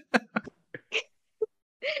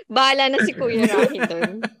 Bahala na si Kuya Rocky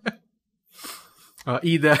doon.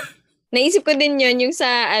 Ida. Naisip ko din yun, yung sa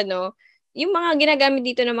yung mga ginagamit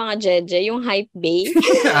dito ng mga Jeje, yung Hype Bay.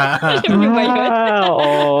 Alam niyo ba yun? Oo.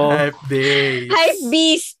 Hype Day. Hype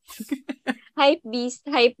Beast.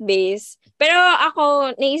 hype base. Pero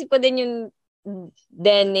ako, naisip ko din yung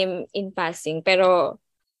denim in passing. Pero,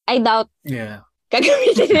 I doubt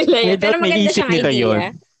gagamitin nila yun. Pero maganda siyang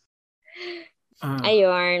idea.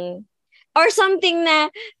 Ayun. Or something na,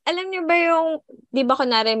 alam niyo ba yung, di ba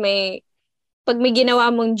kunwari pag may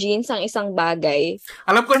ginawa mong jeans ang isang bagay.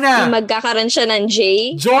 Alam ko na. Magkakaroon siya ng J.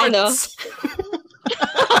 Jorts. Ano?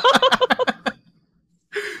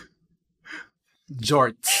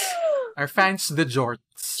 Jorts. Our fans, the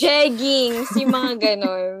jorts. Jeggings. Yung mga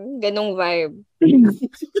ganon. Ganong vibe.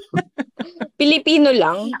 Pilipino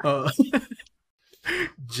lang.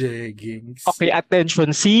 Jeggings. Okay,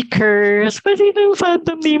 attention seekers. Pwede yung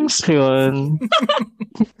fandom names yun.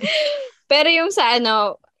 Pero yung sa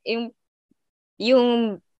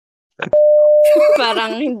yung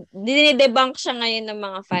parang dinidebunk siya ngayon ng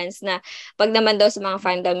mga fans na pag naman daw sa mga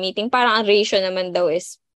fandom meeting, parang ang ratio naman daw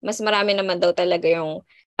is mas marami naman daw talaga yung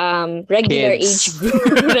regular Kids. age group.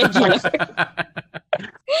 Regular.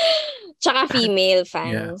 Tsaka female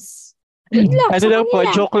fans. Ano lang po,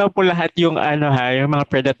 joke lang po lahat yung yung mga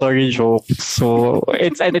predatory jokes. So,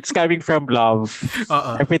 it's coming from love.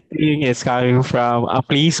 Everything is coming from a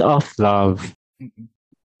place of love.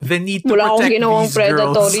 The need to Wala akong protect ginawang these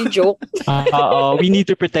predatory girls. joke. We need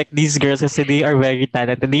to protect these girls kasi they are very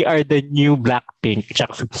talented. They are the new Blackpink.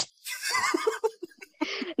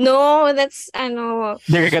 No, that's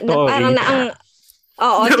Derogatory. Parang na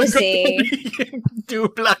ang to say. New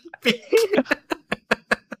Blackpink.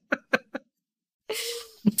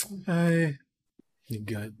 Ay,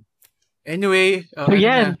 God. Anyway,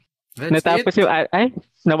 yan. Natapos it.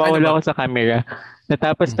 nawawala ako sa camera.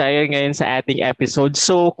 Natapos tayo ngayon sa ating episode.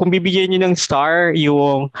 So, kung bibigyan nyo ng star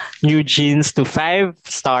yung NewJeans to 5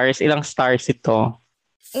 stars, ilang stars ito?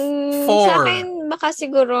 4. Sa akin, baka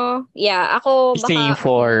siguro, ako baka... Same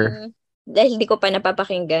 4. Dahil hindi ko pa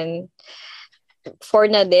napapakinggan, 4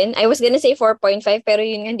 na din. I was gonna say 4.5, pero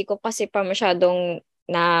yun nga, hindi ko kasi pa masyadong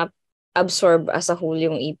na-absorb as a whole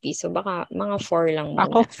yung EP. So, baka mga 4 lang muna.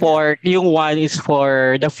 Ako 4. Yung 1 is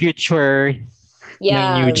for the future ng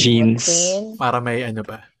NewJeans. Okay. Para may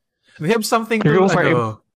ba? We have something to, look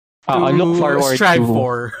forward strive to.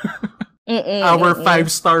 for. Our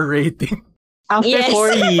 5-star rating.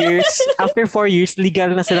 After 4 years,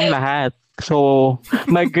 legal na silang lahat. So,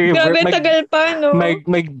 tagal pa, no?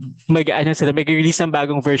 Mag-release ng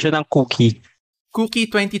bagong version ng Cookie. Cookie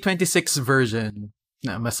 2026 version.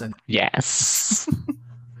 Yes.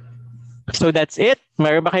 So, that's it.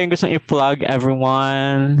 Meron ba kayong gustong i-plug,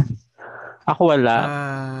 everyone? Ako wala.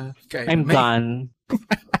 Okay. I'm done.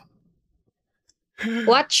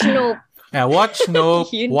 Watch Nope. Watch Nope.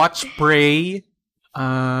 Watch Prey.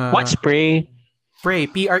 Watch Prey. Prey.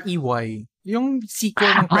 Prey. Yung sequel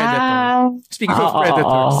ng Predator. Speaking of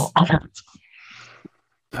Predators.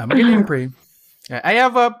 Maganda yung Prey. I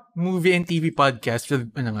have a movie and TV podcast with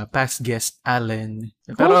past guest Alan.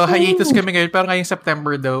 Pero hiatus kami ngayon. Pero ngayong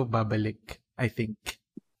September daw, babalik. I think.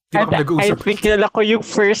 I think kilala ko yung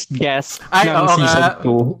first guest ng season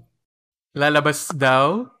 2. Lalabas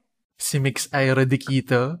daw si Mix Ira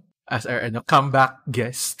Diquito as our comeback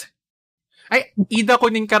guest. Ay, ida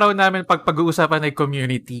ko ning karaw namin pag-uusapan ng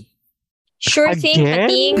community. Sure thing,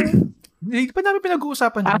 Pating. Hindi pa namin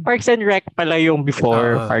pinag-uusapan. Parks and Rec pala yung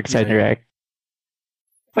before Parks and Rec.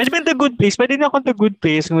 Pwede ba The Good Place? Pwede na akong The Good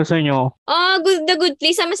Place kung gusto nyo. The Good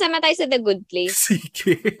Place. Sama-sama tayo sa The Good Place.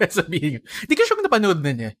 Sige, sabihin nyo. Hindi ko siyang napanood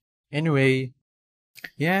na niya. Anyway,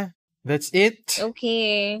 that's it.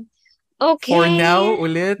 Okay. For now,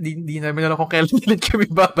 ulit, di namin alam kung kailan ulit kami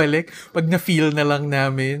babalik. Pag na-feel na lang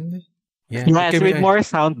namin. Yes, with more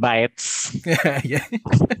sound bites. Yeah.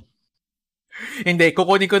 Hindi,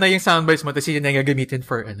 kukunin ko na yung soundbites mo tapos yun na yung gagamitin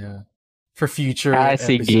for future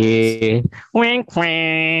episodes. Sige. Wink,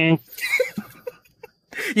 wink.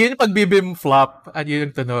 Yun yung pagbibim flop at yun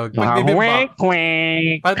yung tunog. Pagbibim wink,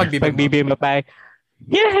 wink. Pagbibim pa.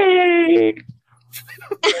 Yay!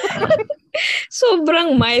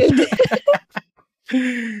 Sobrang mild.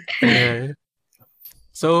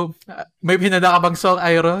 So, may hinanda ka bang song,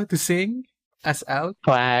 Ira, to sing us out?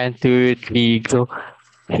 1, 2, 3, go.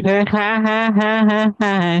 Hindi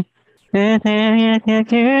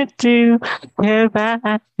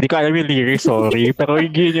ko alam yung lyrics, sorry. Pero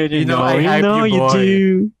you know you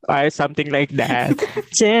do. Or something like that.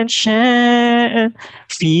 Tension,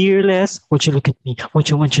 fearless. Won't you look at me?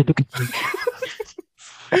 Won't you look at me?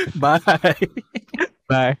 Bye.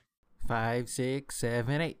 Bye. 5, 6,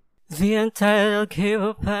 7, 8. The Untitled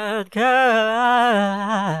K-pop Podcast.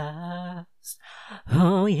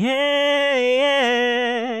 Oh yeah,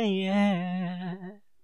 yeah, yeah.